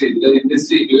industry. The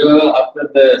industry, after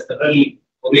the several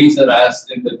police are asked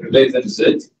in the previous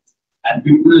research, and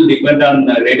people depend on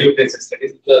radioactive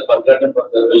studies for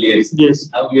several years. Yes.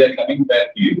 Now we are coming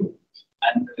back to you,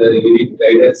 and you need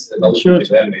guidance how sure. to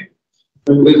evaluate.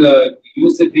 Because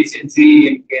use efficiency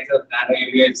in case of nano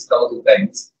urea is 1,000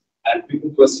 times, and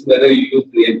people question whether you use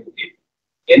the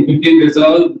N15. N15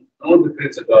 resolve, no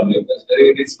difference at all. That's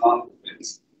very small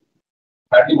difference.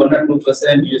 31 or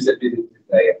 2% use efficiency.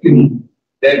 In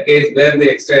that case, where the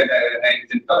extra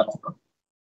nitrogen comes from.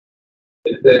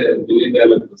 It's a $1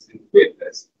 billion question.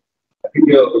 I think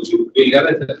you will have a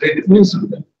separate discussion on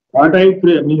that. What I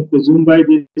presume by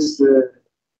this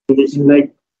relation,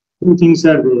 like two things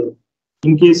are there.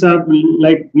 In case of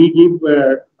like we give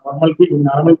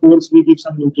normal course, we give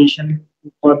some nutrition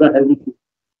for the healthy food.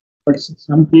 But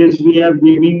some case we are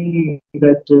giving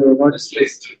that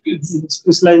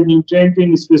specialized nutrient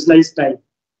in specialized time.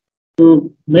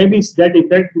 So maybe it's that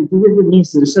effect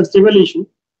means researchable issue.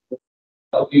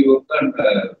 How we work on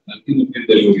multi-nutrient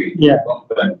delivery. Yeah.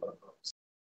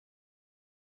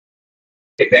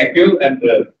 Okay, thank you, and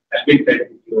I'll be back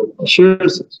with you. Sure,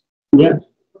 sir. Yeah.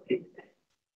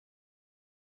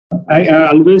 I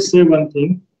always say one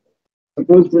thing.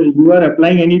 Suppose you are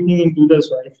applying anything into the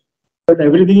soil, but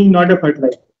everything is not a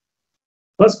fertilizer.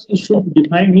 First, it should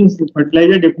define, means the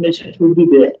fertilizer definition should be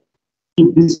there.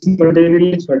 If this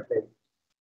material is fertilizer.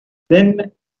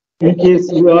 Then, in case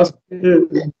you ask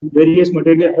various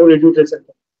material how reduce.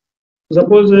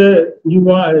 Suppose you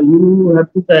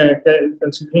have to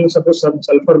considering suppose some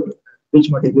sulfur rich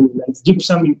material like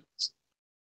gypsum.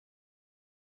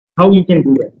 How you can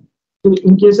do that? So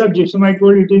in case of gypsum, I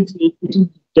told it is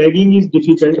tagging is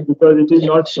difficult because it is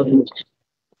not soluble.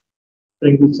 So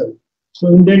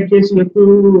in that case, you have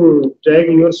to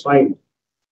tag your soil.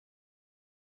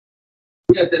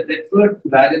 Yeah, that's what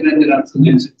Rajan also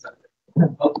mentioned.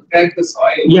 How to tag the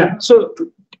soil. Yeah, so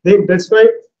that's why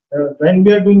when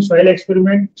we are doing soil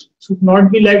experiment, should not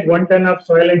be like 1 ton of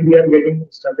soil and we are getting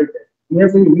started there. We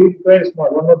require small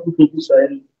 1 or 2 kg soil.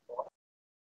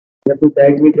 We have to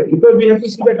tag with it because we have to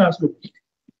see the translocation.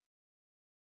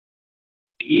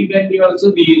 Even we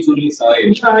also we use only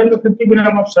soil. I know 50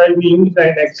 gram of soil we use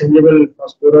and exchangeable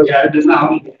phosphorus. Yeah, it is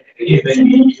now this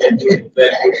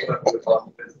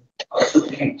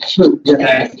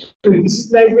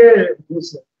is like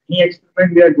any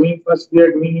experiment we are doing. First, we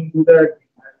are doing into the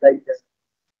like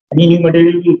any new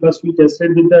material. We first we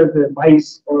tested with the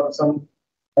mice or some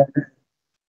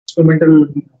experimental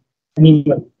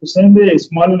animal. To send a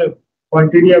small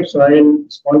quantity of soil,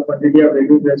 small quantity of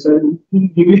reduced pressure, it will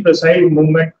give you precise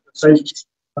movement, precise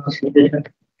transportation.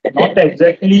 Not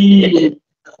exactly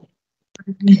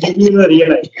give you the real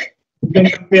life. You can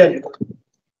compare it.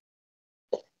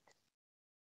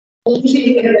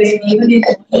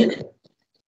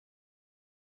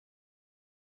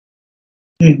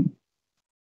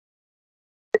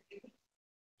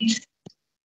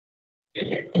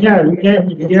 Yeah, we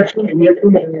have to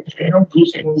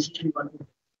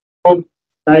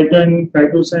Titan,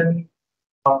 Chitosan,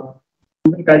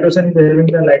 even Chitosan is having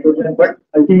the lightosan, but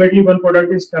ultimately one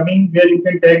product is coming where you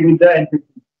can tag with the N15.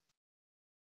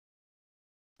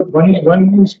 One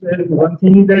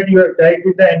thing is that you are tagged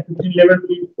with the N15 level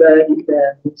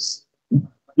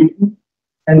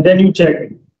and then you check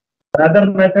it. Another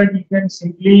method you can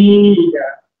simply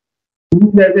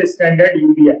use as a standard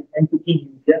urea, N15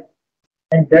 urea,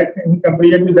 and that in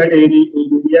comparison to that urea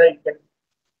you can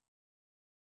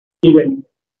even.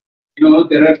 You know,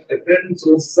 there are different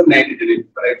sources of nitrogen.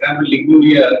 For example,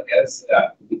 lignuria has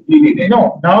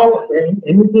no. Now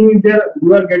anything is there.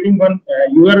 You are getting one.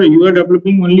 You are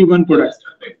developing only one product.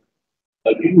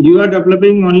 Okay. You are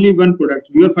developing only one product.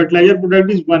 Your fertilizer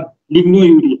product is one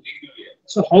ligno-urea.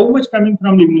 So how much coming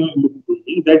from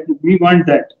ligno-urea? That we want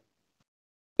that.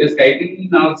 Because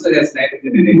chitin also has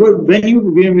nitrogen in it. But when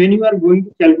you are going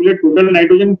to calculate total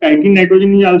nitrogen,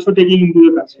 nitrogen is also taking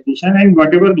into the consideration, and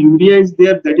whatever urea is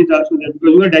there, that is also there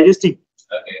because you are digesting.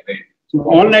 Okay, right. So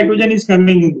all nitrogen is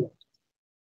coming in there.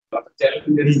 Lot of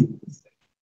challenges.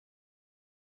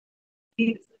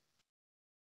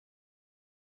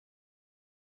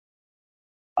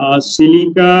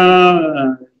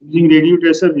 Silica using radio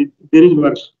tracer, there is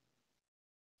work.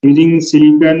 Using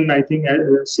silicon, I think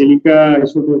silica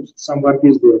isotopes, some work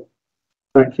is there.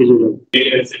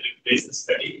 Basis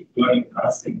study during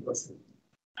casting process.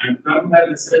 And from that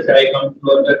research, I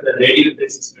concluded that the radio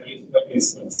basis study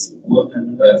is more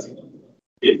than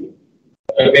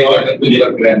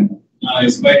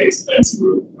it's quite expensive,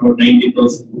 around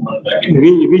 90,000.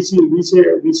 Which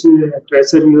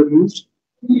tracer you have used?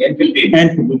 N15.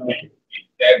 N15.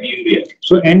 Urea.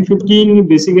 So N15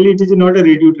 basically it is not a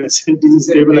radio tracer, it is a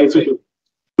stable isotope,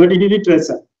 but it is a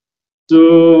tracer.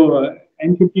 So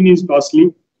N15 is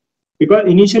costly because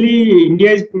initially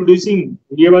India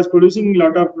was producing a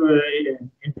lot of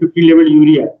N15 level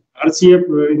urea, RCF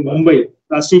in Mumbai,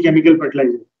 plastic chemical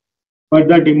fertilizer. But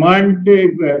the demand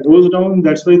goes down,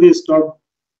 that's why they stopped.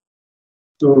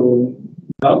 So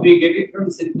now we get it from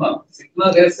Sigma.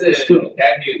 Sigma has a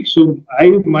tag urea. So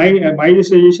my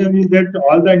suggestion is that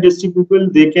all the industry people,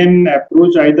 they can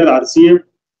approach either RCF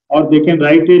or they can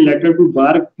write a letter to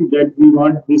BARC that we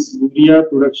want this urea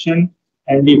production,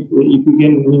 and if you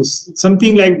can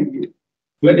something like.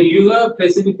 But you have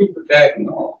facility to tag,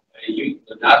 no?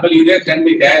 Normal urea can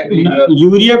be tagged.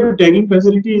 Urea tagging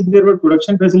facility is there, but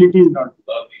production facility is not.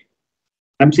 Okay.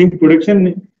 I'm saying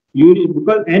production.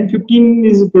 Because N15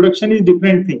 is production is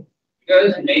different thing.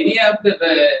 Because many of the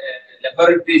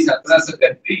laboratories across the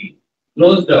country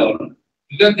closed down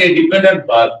because they depend on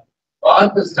BARC.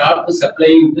 BARC stopped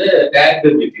supplying the tagged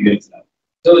materials now.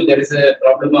 So there is a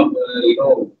problem of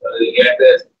you have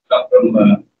to come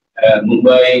from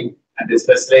Mumbai and the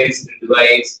specialized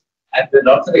device, and the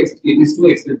lots of it is too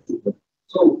expensive.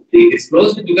 So it is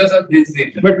closed because of this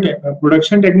reason. But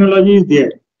production technology is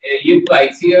there. If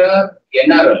ICR,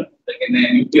 NRL, like in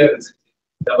a nuclear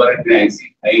laboratory,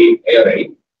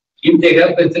 IRI, if they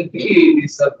have facility, it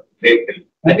is a great thing.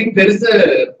 I think there is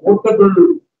a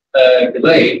portable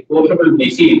device, portable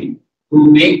machine to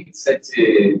make such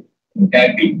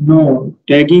tagging. No,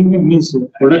 tagging means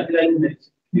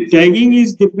tagging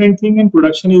is different thing and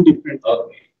production is different.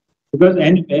 Okay. Because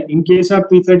in case of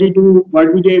P32,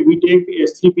 what we take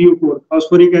S3PO4,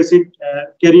 phosphoric acid,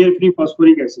 carrier-free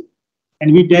phosphoric acid.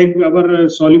 And we tag our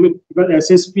soluble, because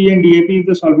SSP and DAP is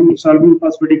the soluble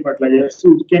phosphatic fertilizer,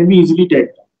 so it can be easily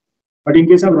tagged. But in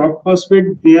case of rock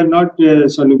phosphate, they are not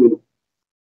soluble.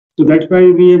 So that's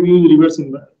why we have used reverse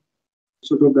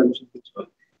isotope dilution.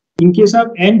 In case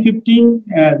of N15,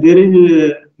 there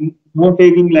is no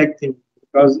tagging like thing,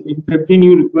 because in 15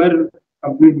 you require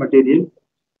complete material.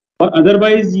 Or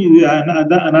otherwise,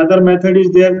 another method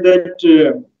is there that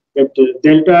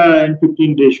delta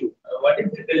N15 ratio. What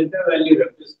is the delta value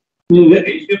represent?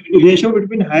 The ratio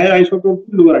between higher isotope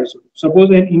to lower isotope. Suppose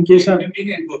in case of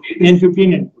N15 and 14.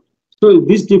 N15 and 14. So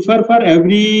this differ for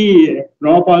every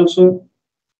crop also,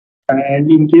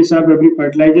 and in case of every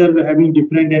fertilizer having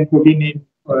different N14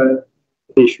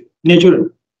 ratio. Natural.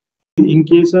 In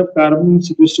case of carbon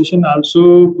sequestration,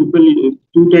 also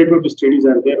two type of studies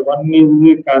are there. One is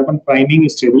the carbon priming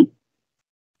study,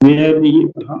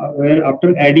 where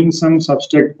after adding some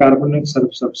substrate carbonic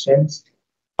substance,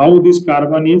 how this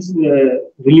carbon is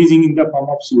releasing in the form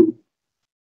of CO2.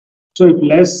 So if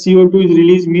less CO2 is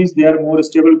released, means they are more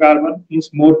stable carbon, means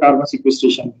more carbon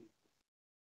sequestration.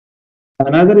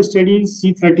 Another study is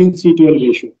C13-C12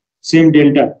 ratio, same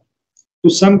delta. So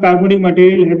some carbonic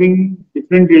material having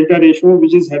different delta ratio,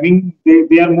 which is having,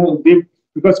 they are more,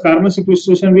 because carbon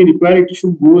sequestration we require it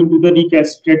should go into the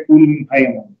recasted pool in high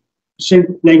amount. So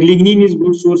like lignin is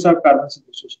good source of carbon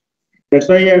sequestration. That's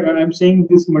why I'm saying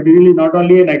this material is not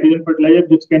only a nitrogen fertilizer,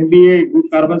 which can be a good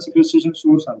carbon sequestration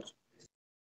source also.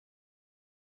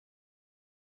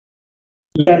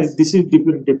 Yeah, this is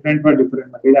different for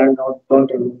different material. I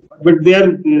don't remember, but they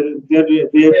are.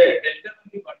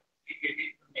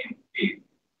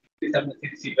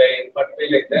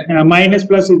 Minus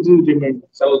plus it will remain.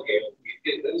 So okay,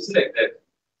 it's like that.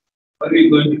 What are we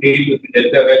going to deal with the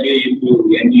delta value into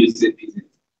end-use efficiency?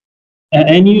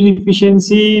 End-use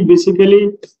efficiency,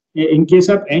 basically, in case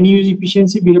of end-use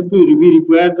efficiency, we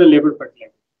require the labor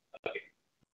fertilizer. Okay.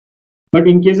 But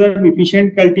in case of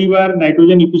efficient cultivar,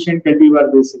 nitrogen efficient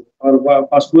cultivar, they say, or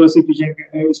phosphorus efficient,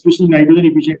 especially nitrogen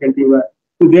efficient cultivar,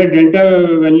 so their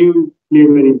delta value play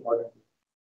very important.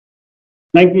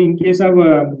 Like in case of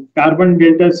carbon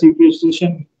delta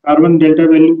sequestration, carbon delta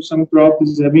value, some crop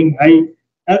is having high,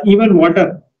 even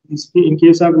water. In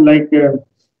case of like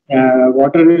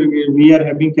water, we are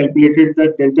having calculated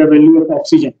the delta value of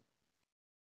oxygen.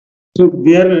 So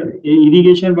their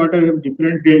irrigation water have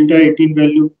different delta 18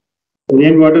 value,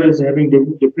 rainwater is having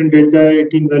different delta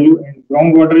 18 value, and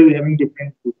groundwater is having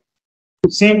different.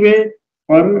 Same way,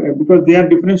 or because they are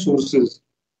different sources,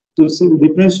 so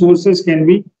different sources can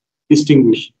be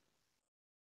distinguished.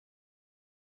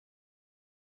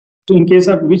 So in case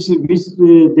of which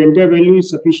delta value is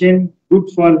sufficient good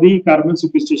for the carbon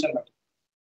sequestration matter,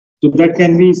 so that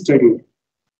can be studied.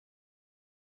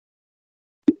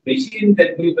 Machine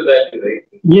that gives the value, right?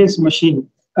 Yes, machine.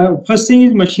 First thing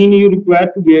is machine you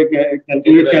require to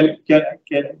calculate.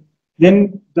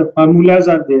 Then the formulas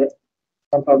are there.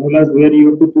 Some formulas where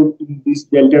you have to put this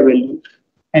delta value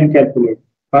and calculate.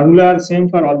 Formula are same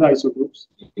for all the isotopes.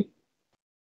 In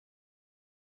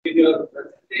your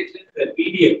presentation, the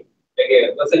PDF, like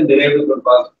a percent derived from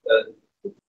past,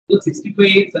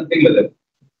 65 something like that.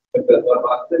 But for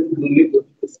past is only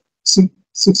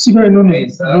 65, no.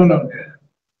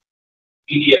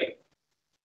 PDF.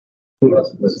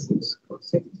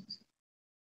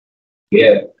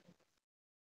 Yeah.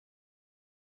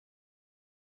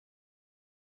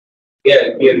 Yeah,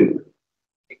 here.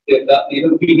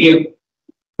 Even PDF.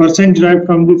 Percent derived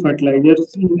from the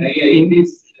fertilizers. It is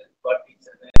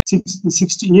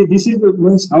 60. Yeah, this is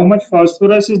means how much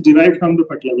phosphorus is derived from the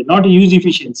fertilizer, not use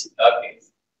efficiency. Okay.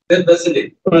 Then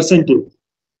percentage. Percentage.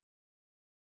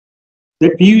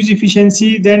 The use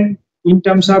efficiency then in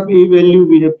terms of A value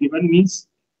we have given means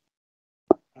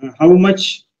how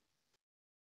much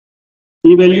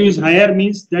A value is higher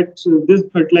means that this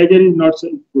fertilizer is not so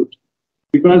good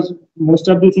because most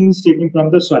of the things is taken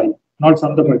from the soil, not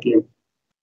from the fertilizer.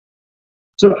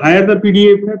 So higher the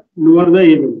PDF, lower the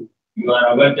A value. You are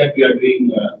aware that we are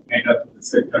doing kind of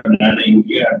research on Nano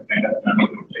India and kind of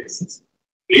Nano places.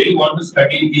 Really want to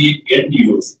study the end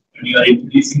use when you are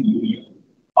introducing urea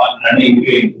or Nano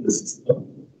India into the system.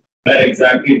 Where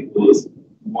exactly it goes,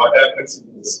 what happens to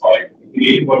the soil. We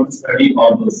really want to study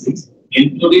all those things,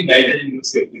 including nitrogen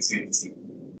use efficiency.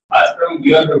 As from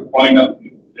your point of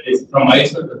view, that is from my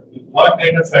side, what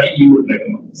kind of study you would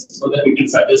recommend so that we can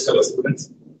suggest our students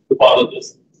to follow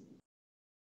this?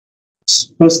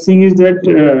 First thing is that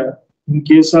in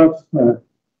case of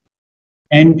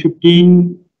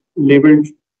N15 labeled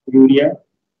urea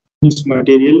use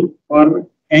material for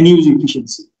any use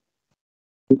efficiency,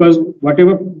 because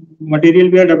whatever material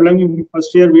we are developing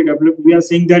first year we are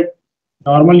saying that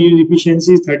normal use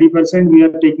efficiency is 30%, we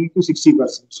are taking to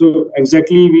 60%. So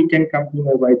exactly we can come to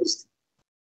know by this.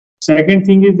 Second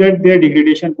thing is that their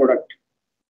degradation product.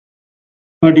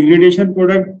 For degradation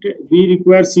product, we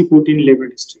require C14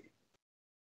 labeled study.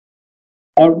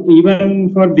 Or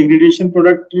even for degradation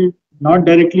product, not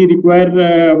directly require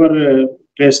our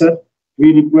tracer,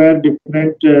 we require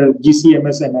different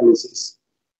GCMS analysis.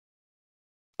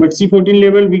 But C14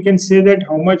 level, we can say that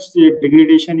how much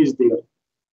degradation is there,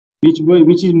 which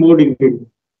is more degrading,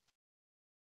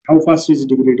 how fast is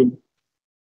degrading.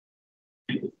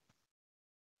 We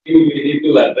need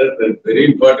to understand very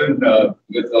important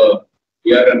because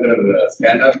we are under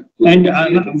scanner. And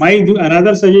my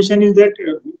another suggestion is that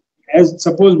as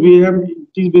suppose we have, it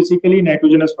is basically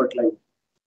nitrogenous fertilizer.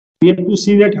 We have to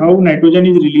see that how nitrogen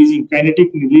is releasing,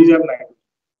 kinetic release of nitrogen.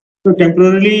 So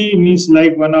temporarily means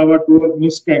like 1 hour, 2 hours,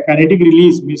 means kinetic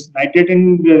release means nitrate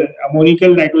and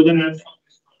ammonical nitrogen.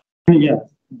 And, yeah.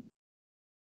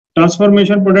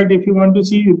 Transformation product, if you want to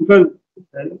see, because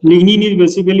lignin is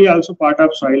basically also part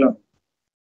of soil.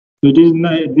 It is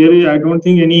I don't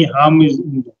think any harm is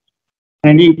in that.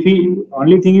 And if we,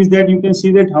 only thing is that you can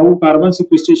see that how carbon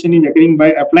sequestration is occurring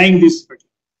by applying this.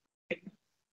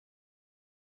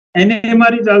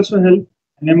 NMR is also help.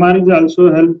 NMR is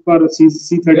also help for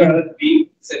C30. We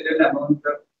certain amount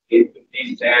of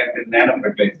and nano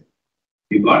fertilizer.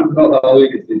 We want to know how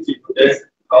it is distributed,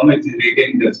 how much is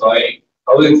retained in the soil,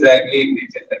 how exactly it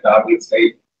reaches the target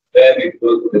site, where it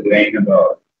goes to the grain and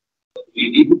all.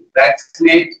 We need to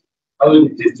vaccinate how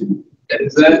it is distributed. That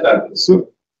is the target.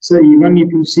 So even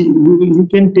if you see, you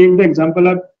can take the example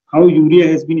of how urea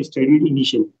has been studied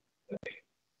initially.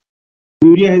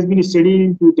 Urea has been studied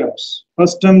in 2 terms.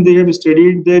 First term, they have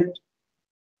studied that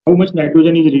how much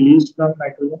nitrogen is released from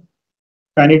nitrogen,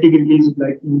 kinetic release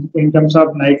like in terms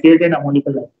of nitrate and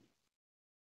ammonical nitrate.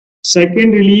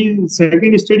 Second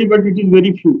study, but it is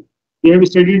very few. They have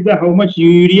studied the how much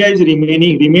urea is remained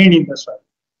in the soil.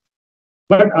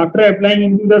 But after applying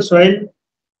into the soil,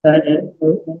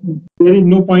 there is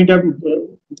no point of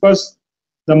because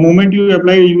the moment you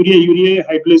apply urea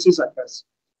hydrolysis occurs.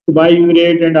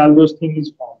 biurate and all those things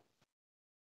is formed.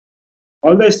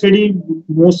 All the study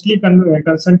mostly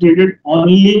concentrated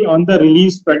only on the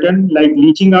release pattern, like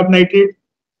leaching of nitrate,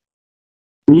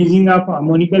 releasing of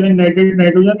ammonical and nitrate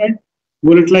nitrogen, and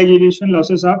volatilization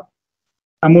losses of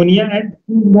ammonia. And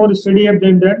two more study have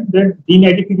been done, that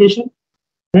denitrification,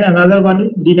 and another one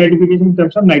is denitrification in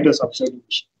terms of nitrous oxide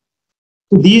emission.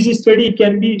 So these study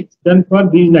can be done for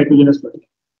these nitrogenous particles.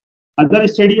 Other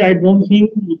study, I don't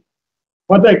think,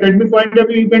 for the academic point of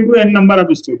view, you can do n number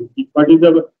of studies. What is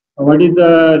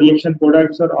the reaction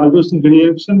products or all those things.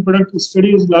 Reaction product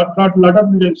study is lot of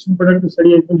reaction product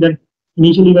study has been done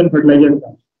initially when fertilizer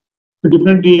comes. So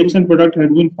different reaction product has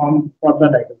been formed for the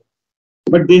nitrogen,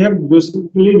 but they have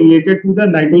basically related to the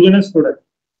nitrogenous product.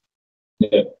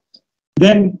 Yeah.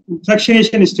 Then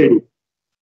fractionation study.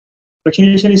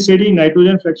 Fractionation study,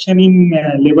 nitrogen fraction in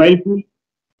labile pool,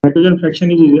 nitrogen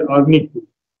fraction is organic pool.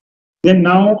 Then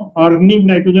now organic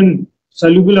nitrogen,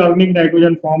 soluble organic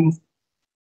nitrogen forms.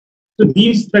 So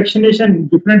these fractionation,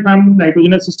 different form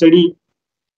nitrogenous study,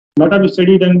 lot of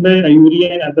study done by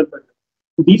urea and other products.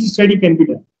 So these study can be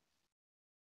done.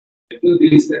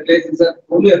 These fertilizers are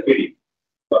only a feeding.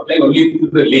 Apply only to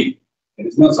the leaf. There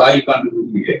is no soil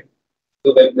contribution here.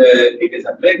 So when it is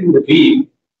applied to the leaf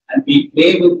and we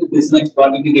play with this much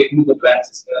quantity getting the plant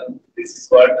system, this is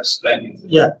what planting is.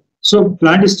 Yeah. So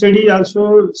plant study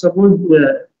also, suppose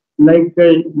your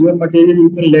material you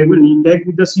can label like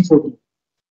with the C14.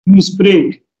 You spray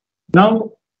it.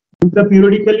 Now,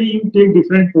 periodically you take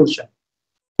different portion.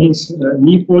 Means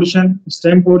leaf portion,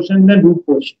 stem portion, then root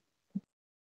portion.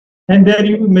 And there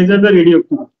you measure the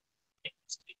radioactivity.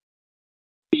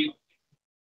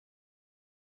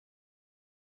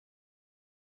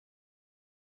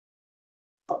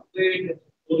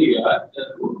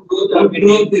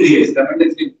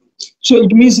 So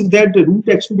it means that the root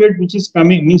exudate which is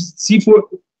coming means C4.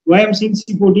 Why I'm saying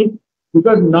C14?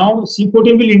 Because now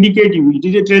C14 will indicate you. It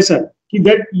is a tracer.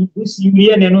 That this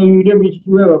urea, nano urea which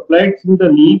you have applied through the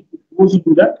leaf goes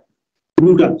into the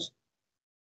root also,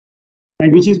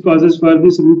 and which is causes for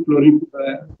this root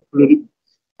florid.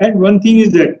 And one thing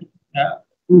is that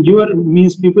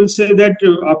people say that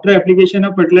after application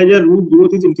of fertilizer, root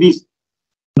growth is increased.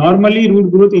 Normally,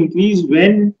 root growth increase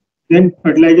when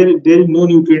fertilizer there is no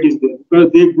nutrient is there,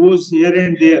 because they goes here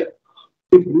and there.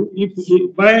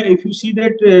 If you see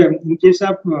that in case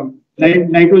of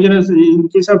nitrogenous, in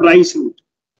case of rice root,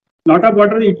 lot of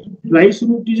water, rice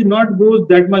root is not goes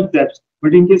that much depth,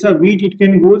 but in case of wheat, it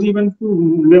can goes even to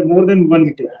more than 1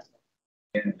 meter.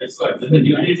 Yeah, that's what the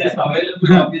unit is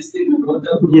available. Obviously,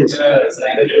 yes.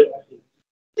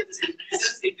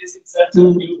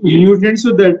 Nutrients,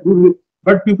 so that.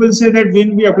 But people say that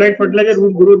when we apply fertilizer,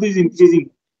 root growth is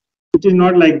increasing. It is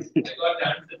not like that.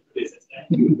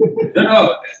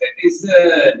 No, that is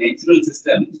a natural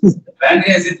system. The plant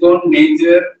has its own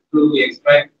nature to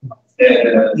extract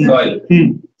soil.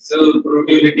 So,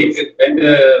 proteolytic, when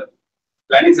the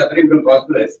plant is suffering from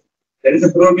phosphorus, there is a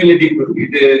proteolytic group.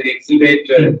 It exudate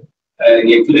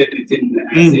rich in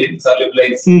acid,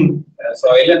 solubilize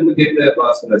soil and get the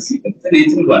phosphorus. That's a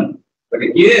natural one. But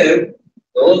here,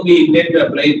 though we intend to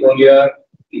apply foliar,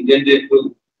 intended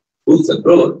to boost the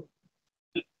growth,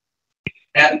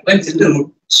 and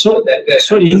so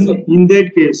in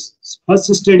that case,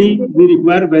 first study we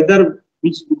require whether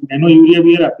which nano urea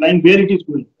we are applying, where it is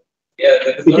going. Yeah,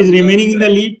 it is remaining in the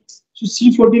leaf. So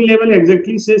C14 level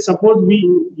exactly says, suppose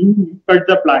you cut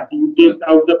the plant, you take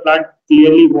out the plant,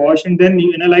 clearly wash, and then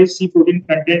you analyze C14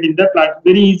 content in the plant.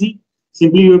 Very easy.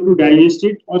 Simply you have to digest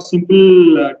it, or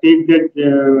simple take that,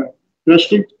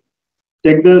 crush it,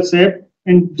 take the sap,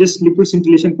 and just liquid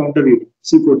scintillation counter reading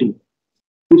C14.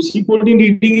 If C14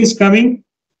 reading is coming,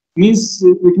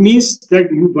 it means that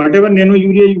whatever nano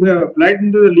urea you have applied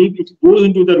into the leaf, it goes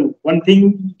into the root. One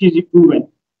thing is proven.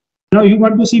 Now you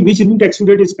want to see which root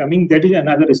exudate is coming. That is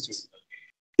another step.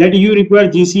 That you require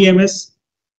GCMS,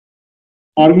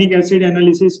 organic acid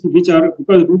analysis, which are,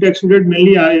 because root exudate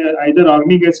mainly either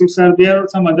organic acids are there or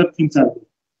some other things are there.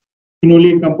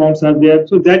 Phenolic compounds are there.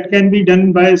 So that can be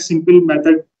done by a simple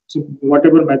method, so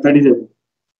whatever method is available.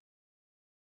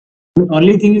 The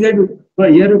only thing is that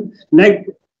here, like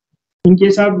in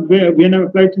case of when I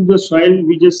apply to the soil,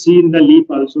 we just see in the leaf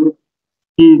also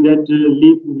see that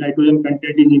leaf nitrogen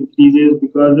content is increases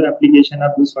because of the application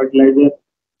of this fertilizer.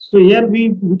 So here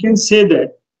we can say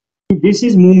that this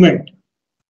is movement.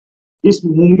 This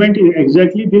movement is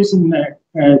exactly this.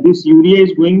 This urea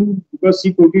is going because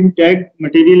C14 tag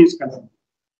material is coming.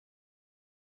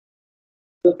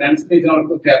 So transformation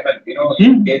also happen,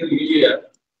 urea.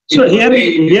 So here,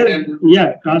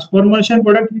 yeah, transformation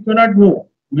product we cannot know.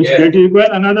 Which that require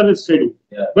another study.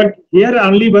 Yeah. But here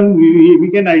only one we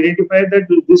can identify that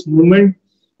this movement,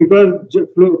 because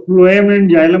phloem and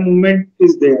xylem movement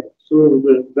is there. So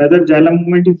whether xylem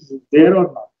movement is there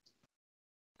or not.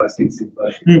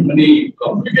 Many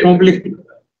complicated.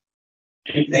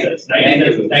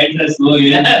 Science has no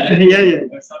Yeah, yeah.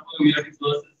 but somehow we have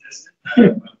resources just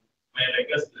my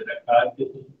request to the card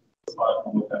is far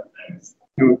more thanks.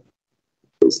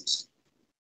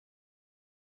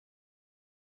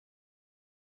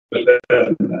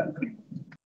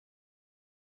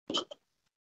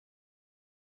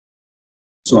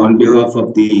 So on behalf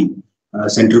of the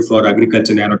Center for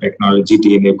Agriculture Nanotechnology,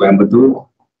 TNA Coimbatore,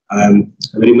 I'm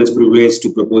very much privileged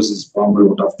to propose this formal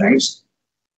vote of thanks.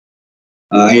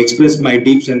 I express my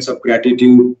deep sense of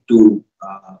gratitude to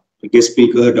the guest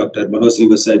speaker, Dr. Manoj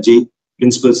Srivastava,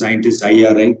 Principal Scientist,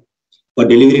 IRI, for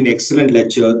delivering an excellent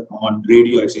lecture on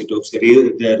radioisotopes,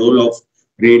 the role of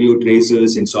radio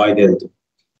tracers in soil health.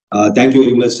 Thank you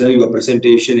very much, sir. Your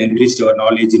presentation enriched our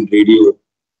knowledge in radio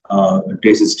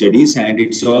tracer studies, and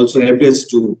it's also helped us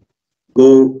to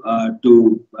go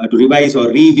to revise or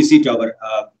revisit our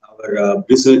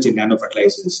research in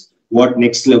nanofertilizers. What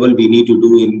next level we need to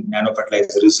do in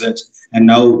nanofertilizer research, and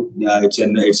now it's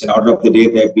an order of the day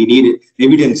that we need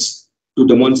evidence to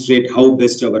demonstrate how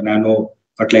best our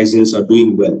nanofertilizers are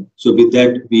doing well. So with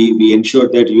that, we ensure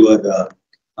that your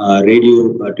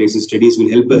radio tracer studies will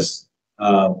help us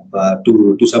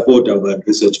to support our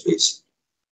research base.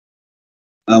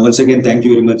 Once again, thank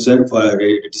you very much, sir, for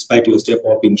despite your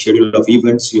step-hopping schedule of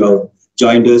events, you have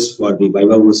joined us for the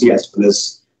Viva OC as well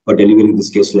as for delivering this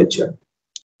guest lecture.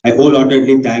 I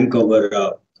wholeheartedly thank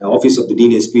our Office of the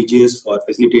Dean SPGS for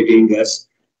facilitating us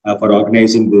for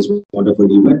organizing this wonderful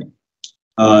event.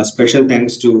 Special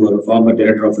thanks to our former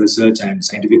Director of Research and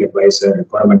Scientific Advisor,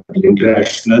 Environmental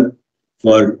International,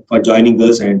 for joining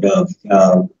us and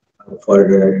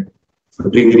for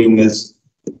triggering us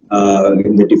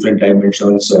in the different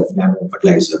dimensions of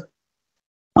nanofertilizer.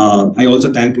 I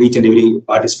also thank each and every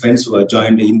participants who have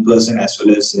joined in person as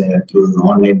well as through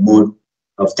online mode.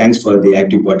 Thanks for the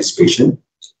active participation.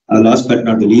 Last but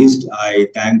not the least, I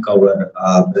thank our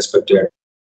respected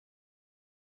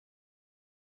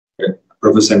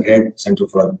Professor and Head, Center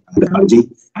for Technology,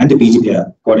 and the PG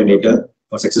coordinator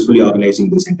for successfully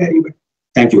organizing this entire event.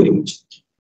 Thank you very much.